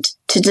government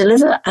to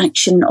deliver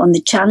action on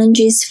the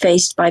challenges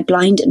faced by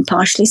blind and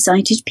partially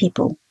sighted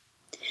people.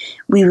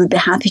 We would be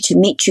happy to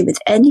meet you with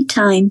any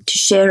time to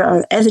share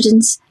our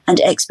evidence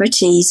and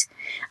expertise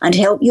and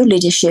help your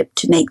leadership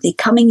to make the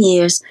coming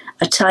years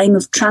a time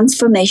of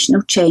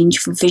transformational change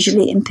for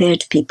visually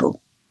impaired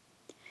people.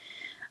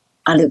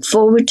 I look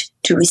forward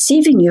to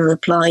receiving your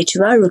reply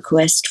to our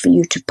request for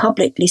you to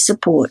publicly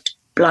support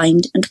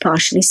blind and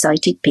partially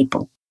sighted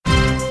people.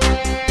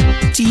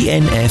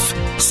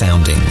 DNF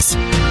Soundings.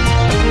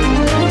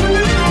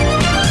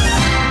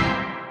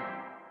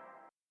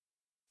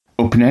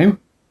 Up now,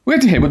 we're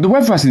to hear what the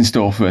weather has in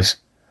store for us.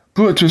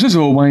 Brought to us as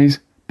always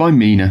by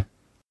Mina.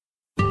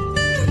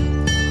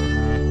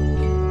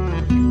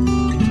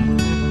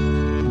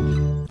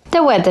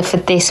 The weather for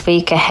this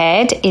week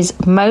ahead is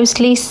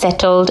mostly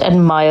settled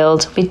and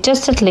mild, with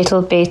just a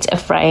little bit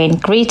of rain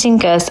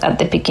greeting us at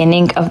the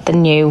beginning of the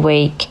new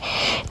week.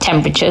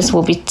 Temperatures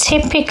will be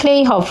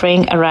typically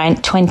hovering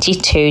around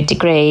 22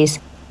 degrees.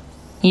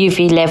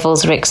 UV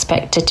levels are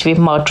expected to be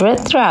moderate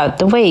throughout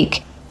the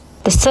week.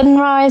 The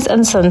sunrise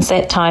and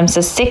sunset times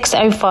are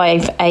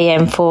 6:05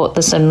 a.m. for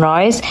the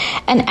sunrise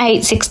and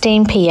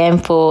 8:16 p.m.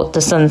 for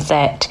the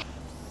sunset.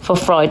 For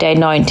Friday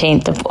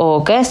 19th of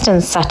August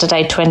and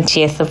Saturday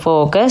 20th of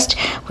August,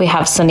 we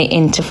have sunny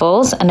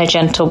intervals and a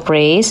gentle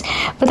breeze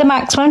with a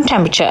maximum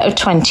temperature of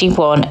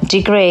 21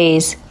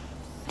 degrees.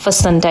 For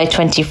Sunday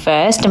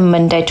 21st and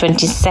Monday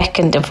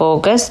 22nd of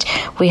August,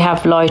 we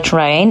have light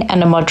rain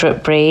and a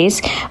moderate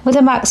breeze with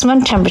a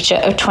maximum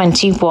temperature of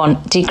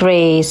 21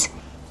 degrees.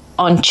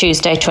 On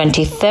Tuesday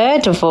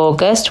 23rd of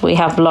August, we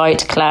have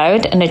light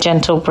cloud and a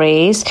gentle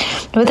breeze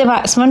with a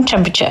maximum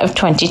temperature of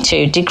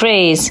 22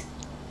 degrees.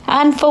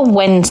 And for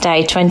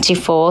Wednesday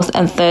 24th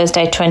and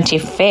Thursday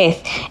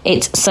 25th,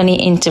 it's sunny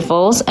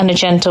intervals and a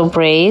gentle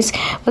breeze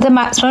with a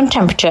maximum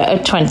temperature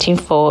of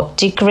 24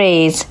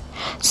 degrees.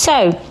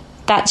 So,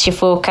 that's your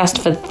forecast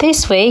for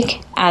this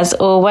week. As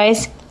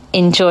always,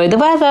 enjoy the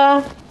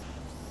weather.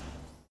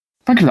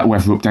 Thank you for that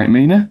weather update,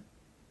 Mina.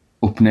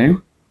 Up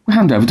now, we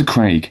hand over to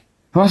Craig,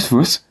 who has for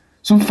us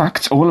some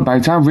facts all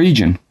about our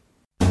region.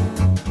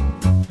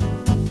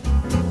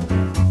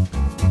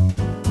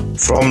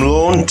 From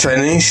lawn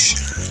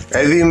tennis,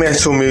 heavy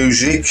metal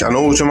music and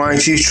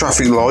automated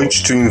traffic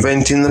lights to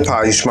inventing the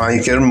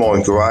pacemaker and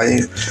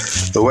microwave,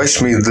 the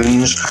West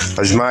Midlands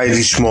has made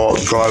it smart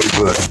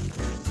globally.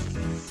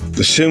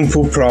 The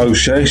simple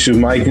process of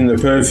making the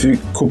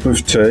perfect cup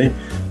of tea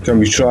can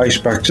be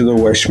traced back to the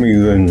West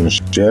Midlands.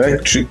 The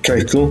electric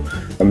kettle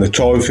and the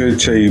typhoid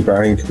tea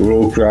bag were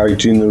all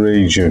created in the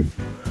region.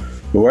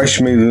 The West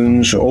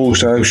Midlands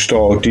also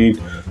started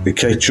the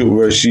ketchup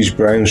versus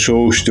brown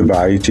sauce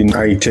debate in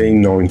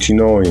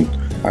 1899,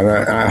 and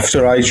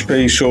after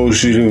HP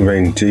sauce was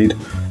invented,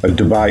 a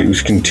debate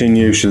was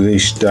continued to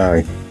this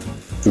day.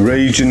 The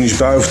region is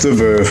both the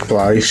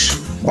birthplace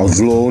of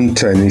lawn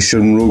tennis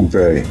and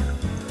rugby.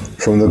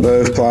 From the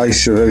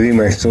birthplace of heavy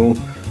metal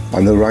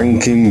and the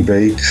ranking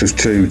beats of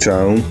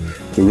two-tone,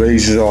 the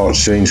region's art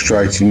scenes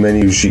created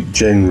many music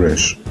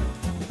genres.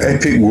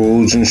 Epic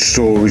worlds and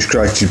stories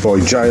created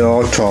by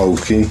J.R.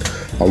 Tolkien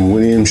and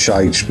William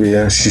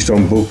Shakespeare sit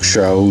on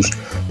bookshelves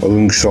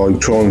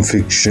alongside crime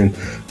fiction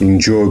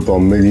enjoyed by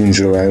millions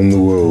around the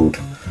world.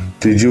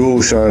 Did you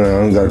also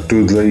know that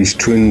Dudley is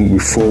twinned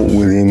with Fort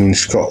William in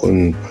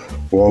Scotland,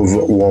 while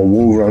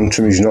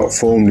Wolverhampton is not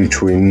formally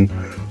twinned,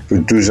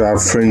 but does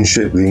have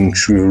friendship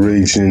links with a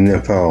region in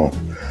Nepal.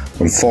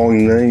 And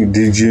finally,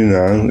 did you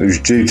know it was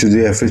due to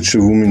the efforts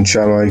of women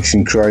channels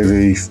in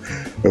Crayleaf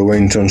who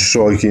went on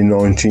strike in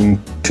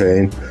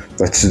 1910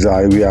 that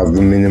today we have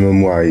the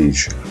minimum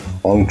wage?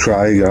 I'm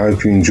Craig. I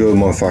hope you enjoyed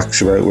my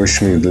facts about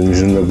West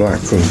Midlands and the Black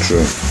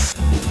Country.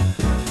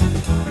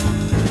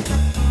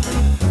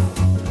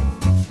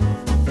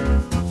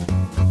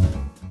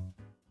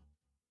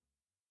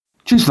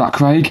 Cheers for that,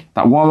 Craig.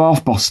 That war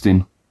off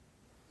Boston.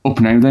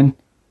 Up now then,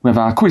 we have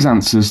our quiz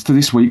answers to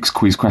this week's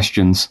quiz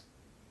questions.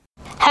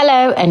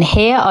 Hello, and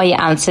here are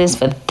your answers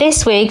for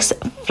this week's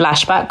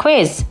flashback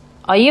quiz.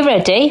 Are you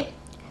ready?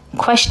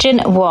 Question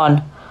 1.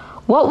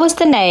 What was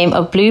the name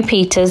of Blue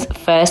Peter's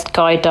first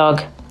guide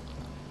dog?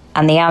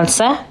 And the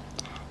answer?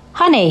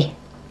 Honey.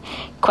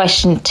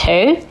 Question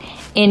 2.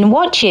 In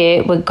what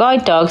year were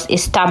guide dogs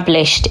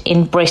established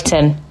in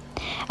Britain?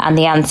 And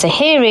the answer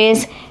here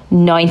is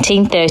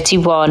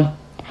 1931.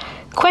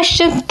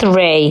 Question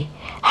 3.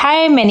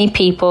 How many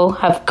people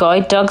have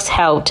guide dogs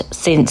helped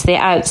since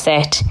their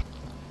outset?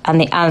 And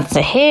the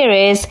answer here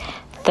is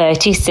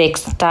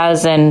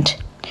 36,000.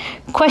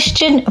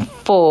 Question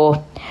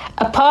 4.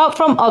 Apart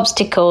from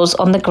obstacles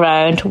on the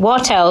ground,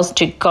 what else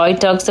do guide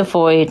dogs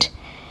avoid?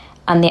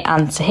 And the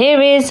answer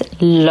here is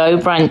low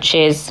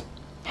branches.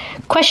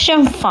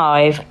 Question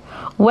 5.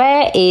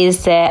 Where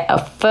is there a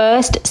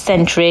 1st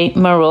century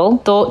mural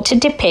thought to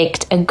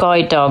depict a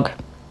guide dog?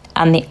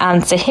 And the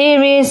answer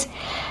here is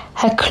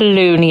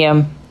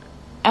Herculaneum.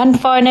 And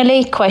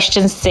finally,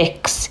 question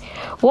 6.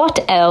 What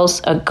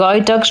else are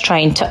guide dogs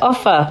trained to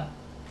offer?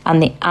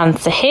 And the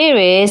answer here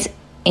is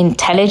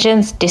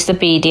intelligence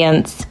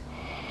disobedience.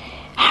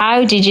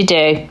 How did you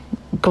do?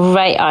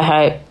 Great, I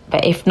hope.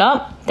 But if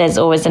not, there's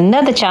always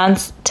another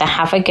chance to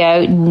have a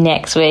go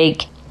next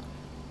week.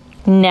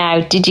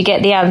 Now, did you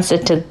get the answer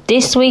to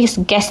this week's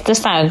Guess the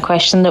Sound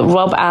question that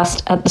Rob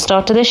asked at the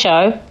start of the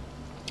show?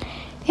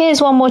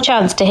 Here's one more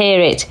chance to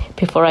hear it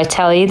before I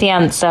tell you the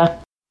answer.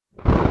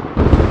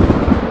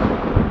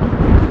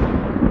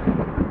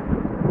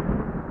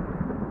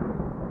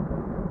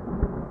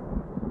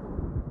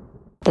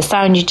 The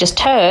sound you just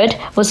heard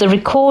was a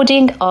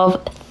recording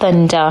of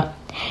thunder.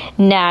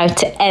 Now,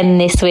 to end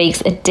this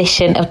week's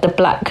edition of the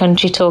Black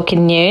Country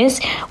Talking News,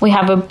 we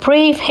have a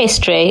brief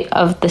history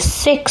of the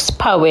 6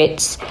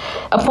 poets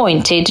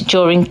appointed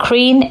during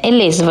Queen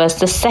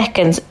Elizabeth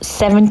II's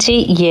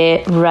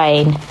 70-year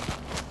reign.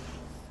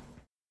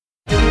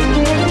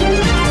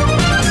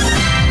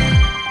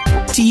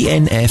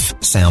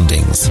 DNF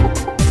Soundings.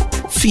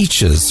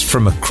 Features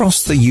from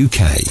across the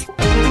UK.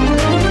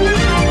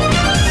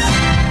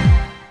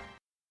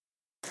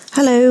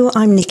 Hello,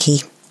 I'm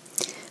Nikki,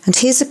 and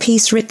here's a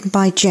piece written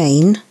by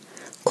Jane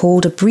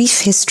called A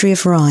Brief History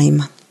of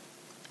Rhyme.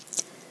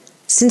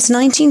 Since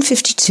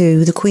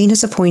 1952, the Queen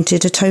has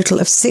appointed a total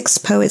of 6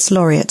 Poets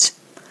Laureate,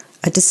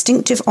 a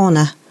distinctive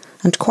honour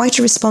and quite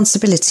a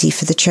responsibility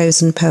for the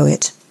chosen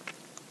poet.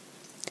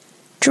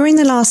 During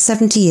the last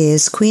 70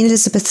 years, Queen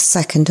Elizabeth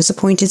II has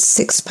appointed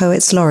 6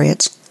 Poets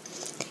Laureate.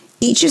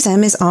 Each of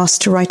them is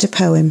asked to write a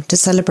poem to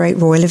celebrate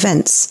royal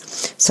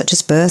events, such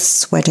as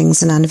births,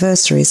 weddings and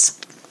anniversaries.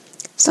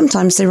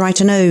 Sometimes they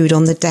write an ode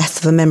on the death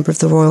of a member of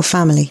the royal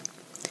family.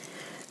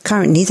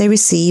 Currently they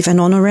receive an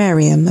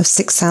honorarium of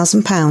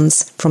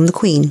 £6,000 from the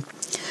Queen,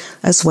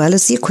 as well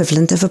as the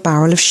equivalent of a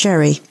barrel of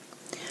sherry,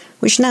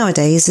 which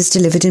nowadays is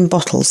delivered in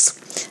bottles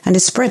and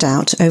is spread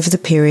out over the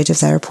period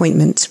of their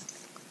appointment.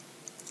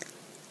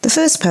 The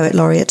first Poet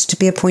Laureate to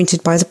be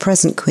appointed by the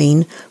present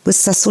Queen was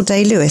Cecil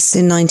Day-Lewis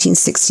in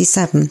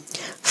 1967,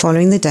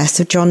 following the death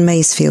of John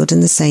Masefield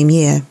in the same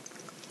year.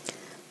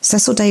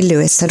 Cecil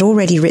Day-Lewis had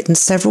already written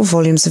several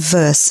volumes of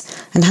verse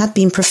and had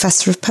been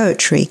Professor of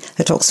Poetry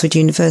at Oxford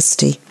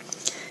University.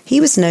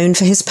 He was known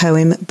for his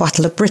poem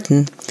Battle of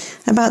Britain,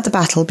 about the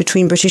battle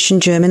between British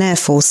and German air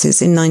forces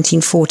in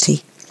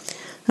 1940.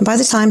 And by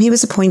the time he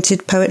was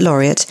appointed Poet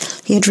Laureate,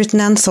 he had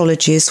written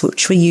anthologies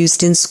which were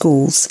used in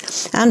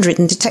schools, and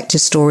written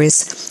detective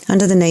stories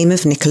under the name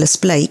of Nicholas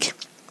Blake.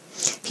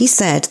 He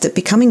said that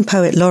becoming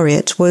Poet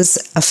Laureate was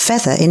a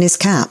feather in his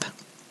cap.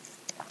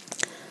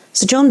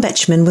 Sir John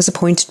Betjeman was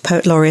appointed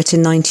Poet Laureate in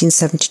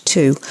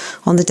 1972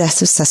 on the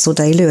death of Cecil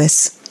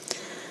Day-Lewis.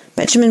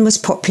 Betjeman was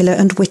popular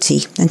and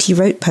witty, and he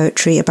wrote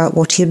poetry about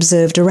what he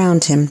observed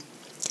around him.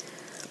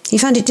 He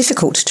found it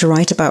difficult to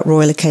write about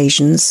royal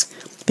occasions,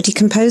 but he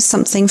composed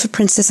something for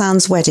Princess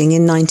Anne's wedding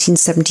in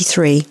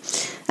 1973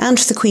 and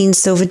for the Queen's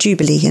Silver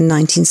Jubilee in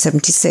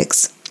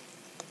 1976.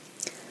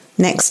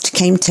 Next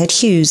came Ted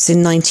Hughes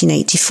in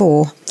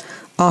 1984,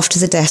 after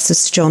the death of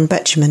Sir John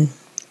Betjeman.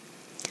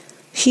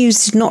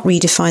 Hughes did not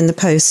redefine the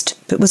post,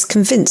 but was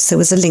convinced there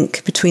was a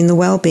link between the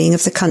well-being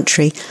of the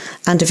country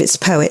and of its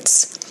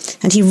poets,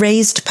 and he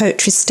raised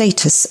poetry's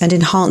status and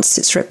enhanced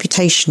its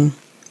reputation.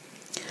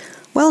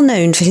 Well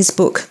known for his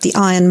book The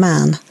Iron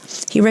Man,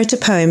 he wrote a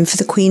poem for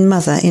the Queen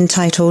Mother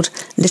entitled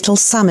Little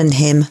Salmon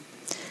Hymn,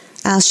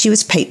 as she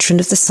was patron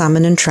of the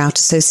Salmon and Trout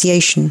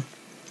Association.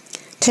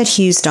 Ted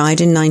Hughes died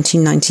in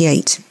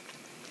 1998.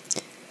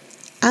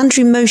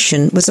 Andrew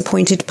Motion was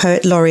appointed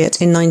Poet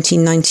Laureate in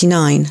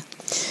 1999,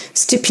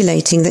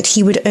 stipulating that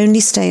he would only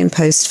stay in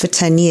post for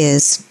 10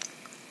 years.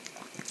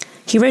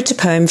 He wrote a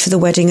poem for the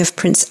wedding of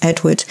Prince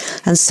Edward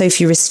and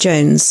Sophie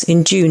Rhys-Jones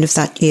in June of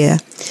that year,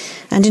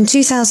 and in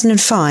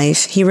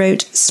 2005 he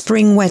wrote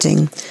Spring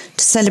Wedding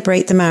to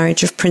celebrate the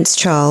marriage of Prince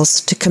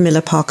Charles to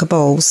Camilla Parker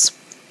Bowles.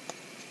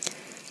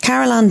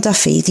 Carol Ann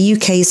Duffy, the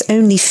UK's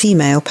only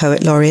female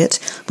Poet Laureate,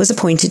 was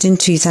appointed in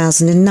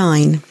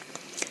 2009.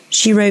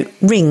 She wrote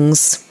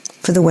Rings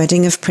for the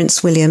wedding of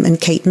Prince William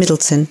and Kate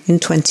Middleton in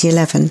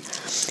 2011,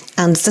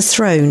 and The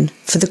Throne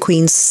for the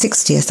Queen's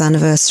 60th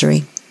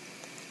anniversary.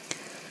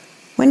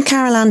 When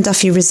Carol Ann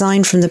Duffy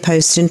resigned from the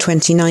post in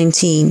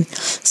 2019,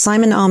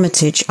 Simon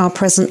Armitage, our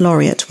present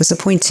laureate, was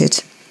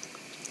appointed.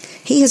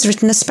 He has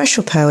written a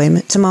special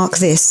poem to mark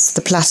this, the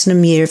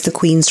platinum year of the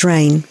Queen's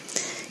reign.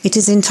 It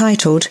is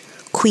entitled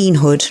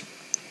Queenhood.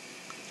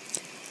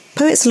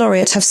 Poets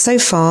Laureate have so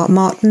far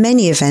marked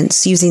many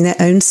events using their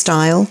own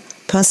style,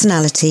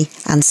 personality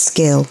and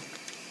skill.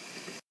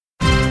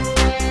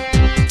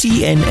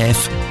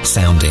 DNF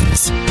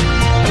Soundings.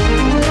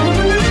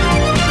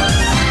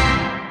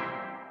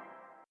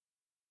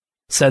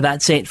 So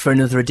that's it for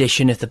another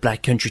edition of the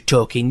Black Country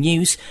Talking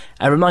News.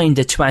 A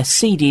reminder to our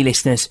CD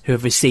listeners who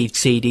have received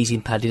CDs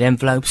in padded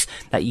envelopes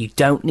that you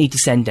don't need to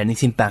send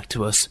anything back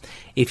to us.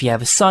 If you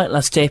have a sight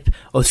loss tip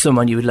or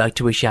someone you would like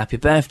to wish a happy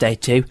birthday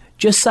to,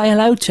 just say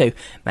hello to,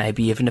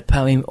 maybe even a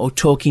poem or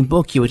talking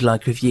book you would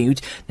like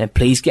reviewed, then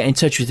please get in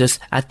touch with us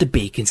at the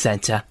Beacon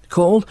Centre.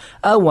 Call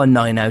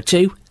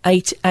 01902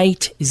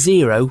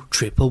 880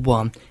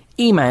 111.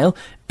 Email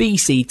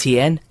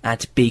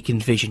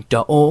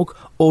bctn@beaconvision.org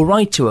or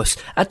write to us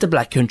at the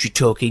Black Country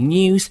Talking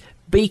News,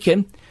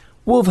 Beacon,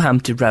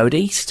 Wolverhampton Road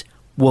East,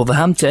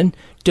 Wolverhampton,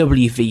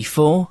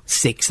 WV4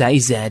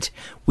 6AZ.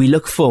 We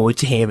look forward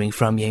to hearing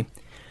from you.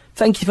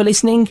 Thank you for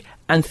listening,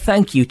 and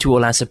thank you to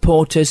all our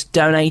supporters,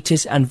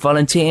 donators and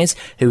volunteers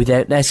who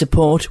without their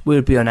support we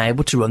would be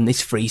unable to run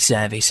this free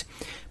service.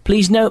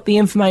 Please note the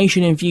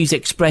information and views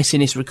expressed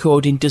in this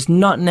recording does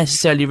not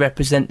necessarily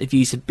represent the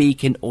views of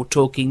Beacon or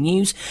Talking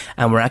News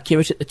and were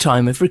accurate at the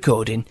time of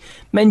recording.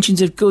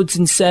 Mentions of goods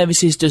and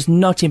services does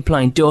not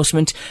imply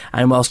endorsement,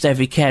 and whilst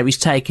every care is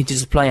taken to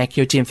supply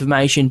accurate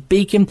information,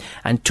 Beacon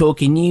and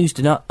Talking News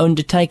do not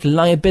undertake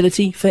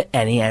liability for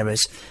any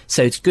errors.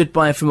 So it's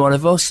goodbye from all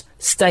of us.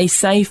 Stay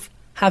safe,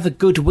 have a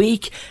good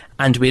week,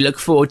 and we look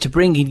forward to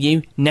bringing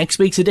you next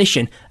week's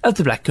edition of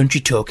the Black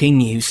Country Talking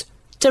News.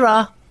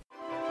 Ta-ra!